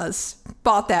grandmas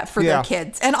bought that for their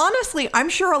kids. And honestly, I'm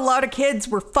sure a lot of kids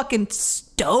were fucking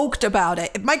stoked about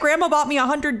it. If my grandma bought me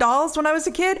 $100 when I was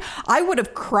a kid, I would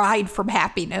have cried from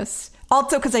happiness.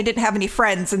 Also because I didn't have any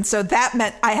friends, and so that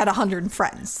meant I had 100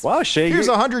 friends. Wow, Shay. Here's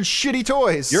 100 shitty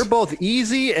toys. You're both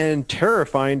easy and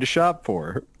terrifying to shop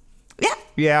for. Yeah.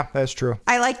 Yeah, that's true.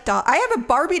 I like dolls. I have a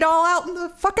Barbie doll out in the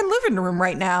fucking living room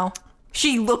right now.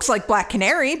 She looks like Black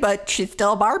Canary, but she's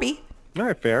still a Barbie. All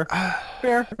right, fair.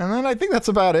 Fair. And then I think that's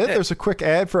about it. There's a quick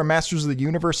ad for a Masters of the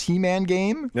Universe He-Man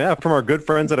game. Yeah, from our good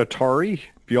friends at Atari.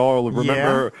 If y'all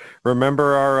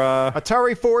remember our...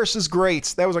 Atari Force is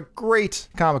great. That was a great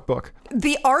comic book.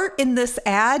 The art in this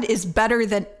ad is better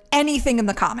than anything in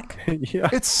the comic. Yeah.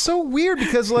 It's so weird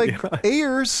because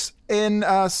Ayers and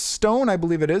Stone, I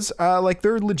believe it is,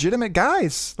 they're legitimate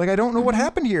guys. I don't know what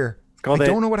happened here. I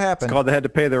don't know what happened. It's called they had to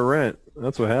pay their rent.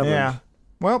 That's what happened. Yeah.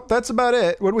 Well, that's about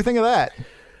it. What do we think of that?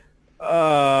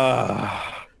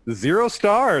 0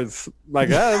 stars, I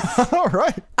guess. All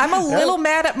right. I'm a little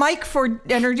mad at Mike for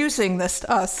introducing this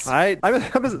to us.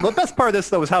 The best part of this,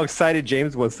 though, was how excited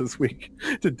James was this week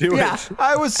to do it.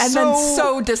 I was then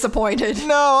so disappointed.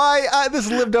 No, I this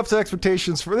lived up to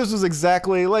expectations. This was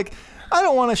exactly I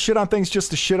don't want to shit on things just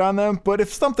to shit on them, but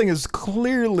if something is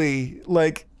clearly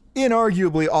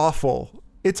inarguably awful,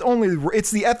 it's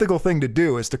the ethical thing to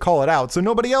do is to call it out so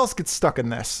nobody else gets stuck in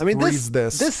this. I mean,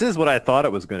 this is what I thought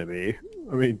it was going to be.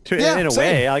 I mean, Yeah, in a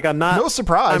same. way, like I'm not. No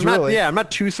surprise, I'm not, really. Yeah, I'm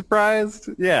not too surprised.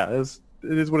 Yeah, it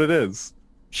is what it is.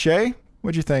 Shay,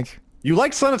 what'd you think? You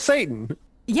like Son of Satan?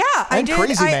 Yeah, I And did.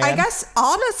 Crazy I Man. guess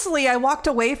honestly, I walked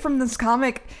away from this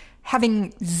comic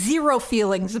having zero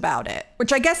feelings about it,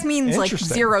 which I guess means like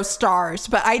Interesting. 0 stars.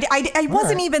 But I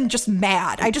wasn't right. even just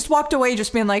mad. I just walked away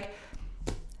just being like,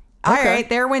 all Okay. right,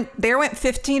 there went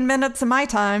 15 minutes of my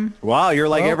time. Wow, you're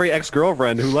like Well- every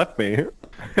ex-girlfriend who left me.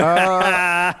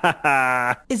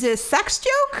 Is it a sex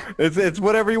joke? It's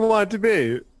whatever you want it to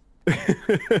be.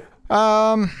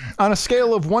 On a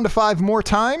scale of 1 to 5 more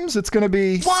times, it's going to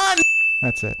be 1.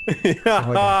 That's it.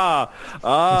 That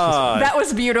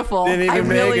was beautiful. Didn't even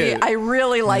make it. I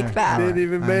really like that. Didn't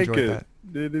even I make enjoyed it. that.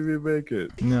 Didn't even make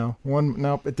it. No,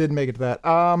 nope, it didn't make it to that.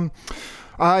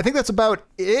 I think that's about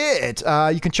it.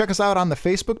 You can check us out on the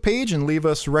Facebook page and leave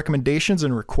us recommendations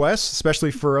and requests,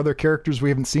 especially for other characters we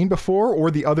haven't seen before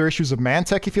or the other issues of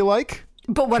Mantech if you like.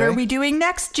 But what are Okay. we doing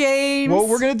next, James? Well,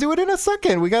 we're gonna do it in a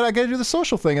second. I gotta do the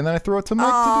social thing, and then I throw it to Mike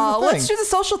to do the thing. let's do the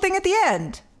social thing at the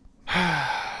end.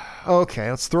 Okay,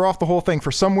 let's throw off the whole thing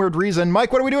for some weird reason.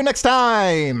 Mike, what are we doing next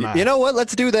time? You know what?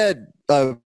 Let's do that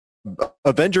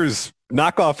Avengers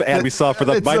knockoff ad we saw for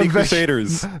the It's Mighty Aven-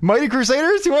 Crusaders. Mighty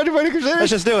Crusaders? You want to do Mighty Crusaders?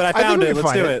 Let's just do it. I think found we it. can Let's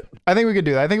find do it. I think we could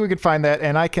do that. I think we could find that,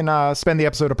 and I can spend the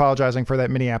episode apologizing for that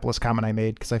Minneapolis comment I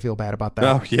made because I feel bad about that.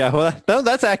 Oh yeah, well, no,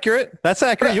 that's accurate. That's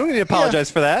accurate. You don't need to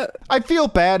apologize for that. I feel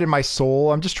bad in my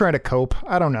soul. I'm just trying to cope.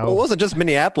 I don't know. Well, it wasn't just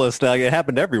Minneapolis. Like, it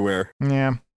happened everywhere.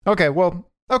 Yeah. Okay. Well.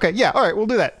 Okay. Yeah. All right. We'll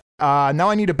do that. Now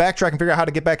I need to backtrack and figure out how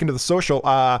to get back into the social.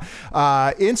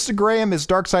 Instagram is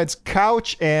Darkside's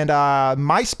Couch, and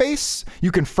MySpace.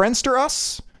 You can Friendster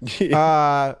us.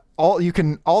 You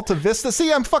can Alta Vista.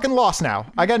 See, I'm fucking lost now.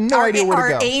 I got no idea where to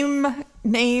go. Our AIM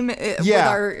name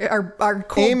Yeah. with our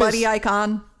cool AIM buddy is-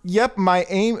 icon. Yep,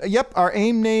 our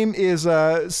AIM name is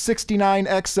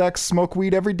 69XX Smoke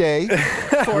Weed Every Day,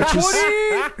 which is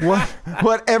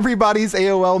what everybody's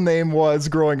AOL name was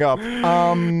growing up.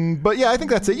 But yeah, I think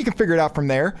that's it. You can figure it out from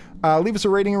there. Leave us a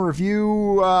rating and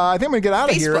review. I think I'm gonna get out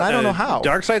of here, and I don't know how.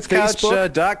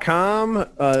 Darksidescouch.com.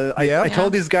 Yeah. I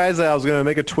told these guys that I was going to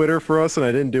make a Twitter for us, and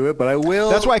I didn't do it, but I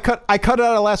will. That's why I cut it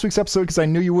out of last week's episode because I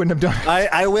knew you wouldn't have done it.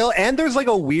 I will. And there's like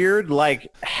a weird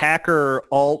like hacker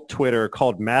alt Twitter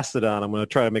called Mastodon. I'm going to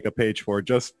try to make a page for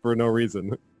just for no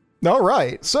reason. All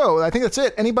right, so I think that's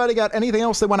it. Anybody got anything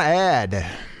else they want to add?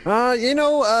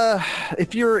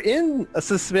 If you're in a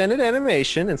suspended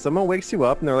animation and someone wakes you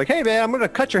up and they're like, "Hey man, I'm going to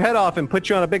cut your head off and put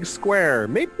you on a big square,"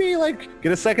 maybe like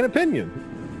get a second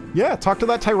opinion. Yeah, talk to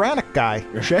that tyrannic guy,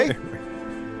 Shay.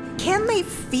 Can they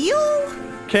feel?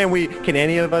 Can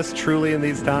any of us truly in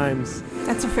these times?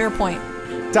 That's a fair point.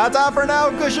 Ta-ta for now,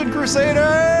 Cushion Crusader.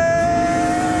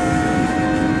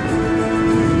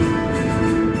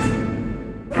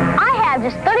 I have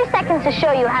just 30 seconds to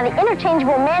show you how the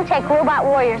interchangeable Mantech robot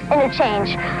warriors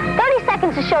interchange. 30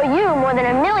 seconds to show you more than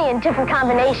 1 million different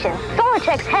combinations.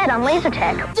 Solartech's head on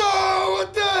Lasertech. Oh,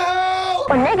 what the hell?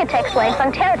 Or Negatech's legs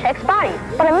on Terratech's body.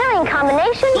 But 1 million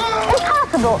combinations?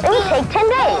 Impossible. It would take 10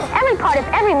 days. Every part of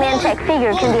every Mantech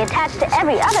figure can be attached to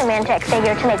every other Mantech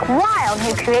figure to make wild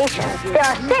new creations. There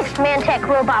are 6 Mantech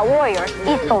robot warriors,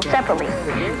 each sold separately.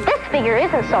 This figure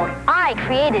isn't sold. I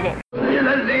created it. In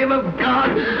the name of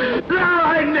God, now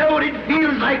I know what it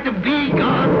feels like to be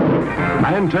God.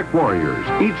 Mantech Warriors,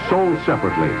 each sold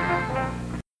separately.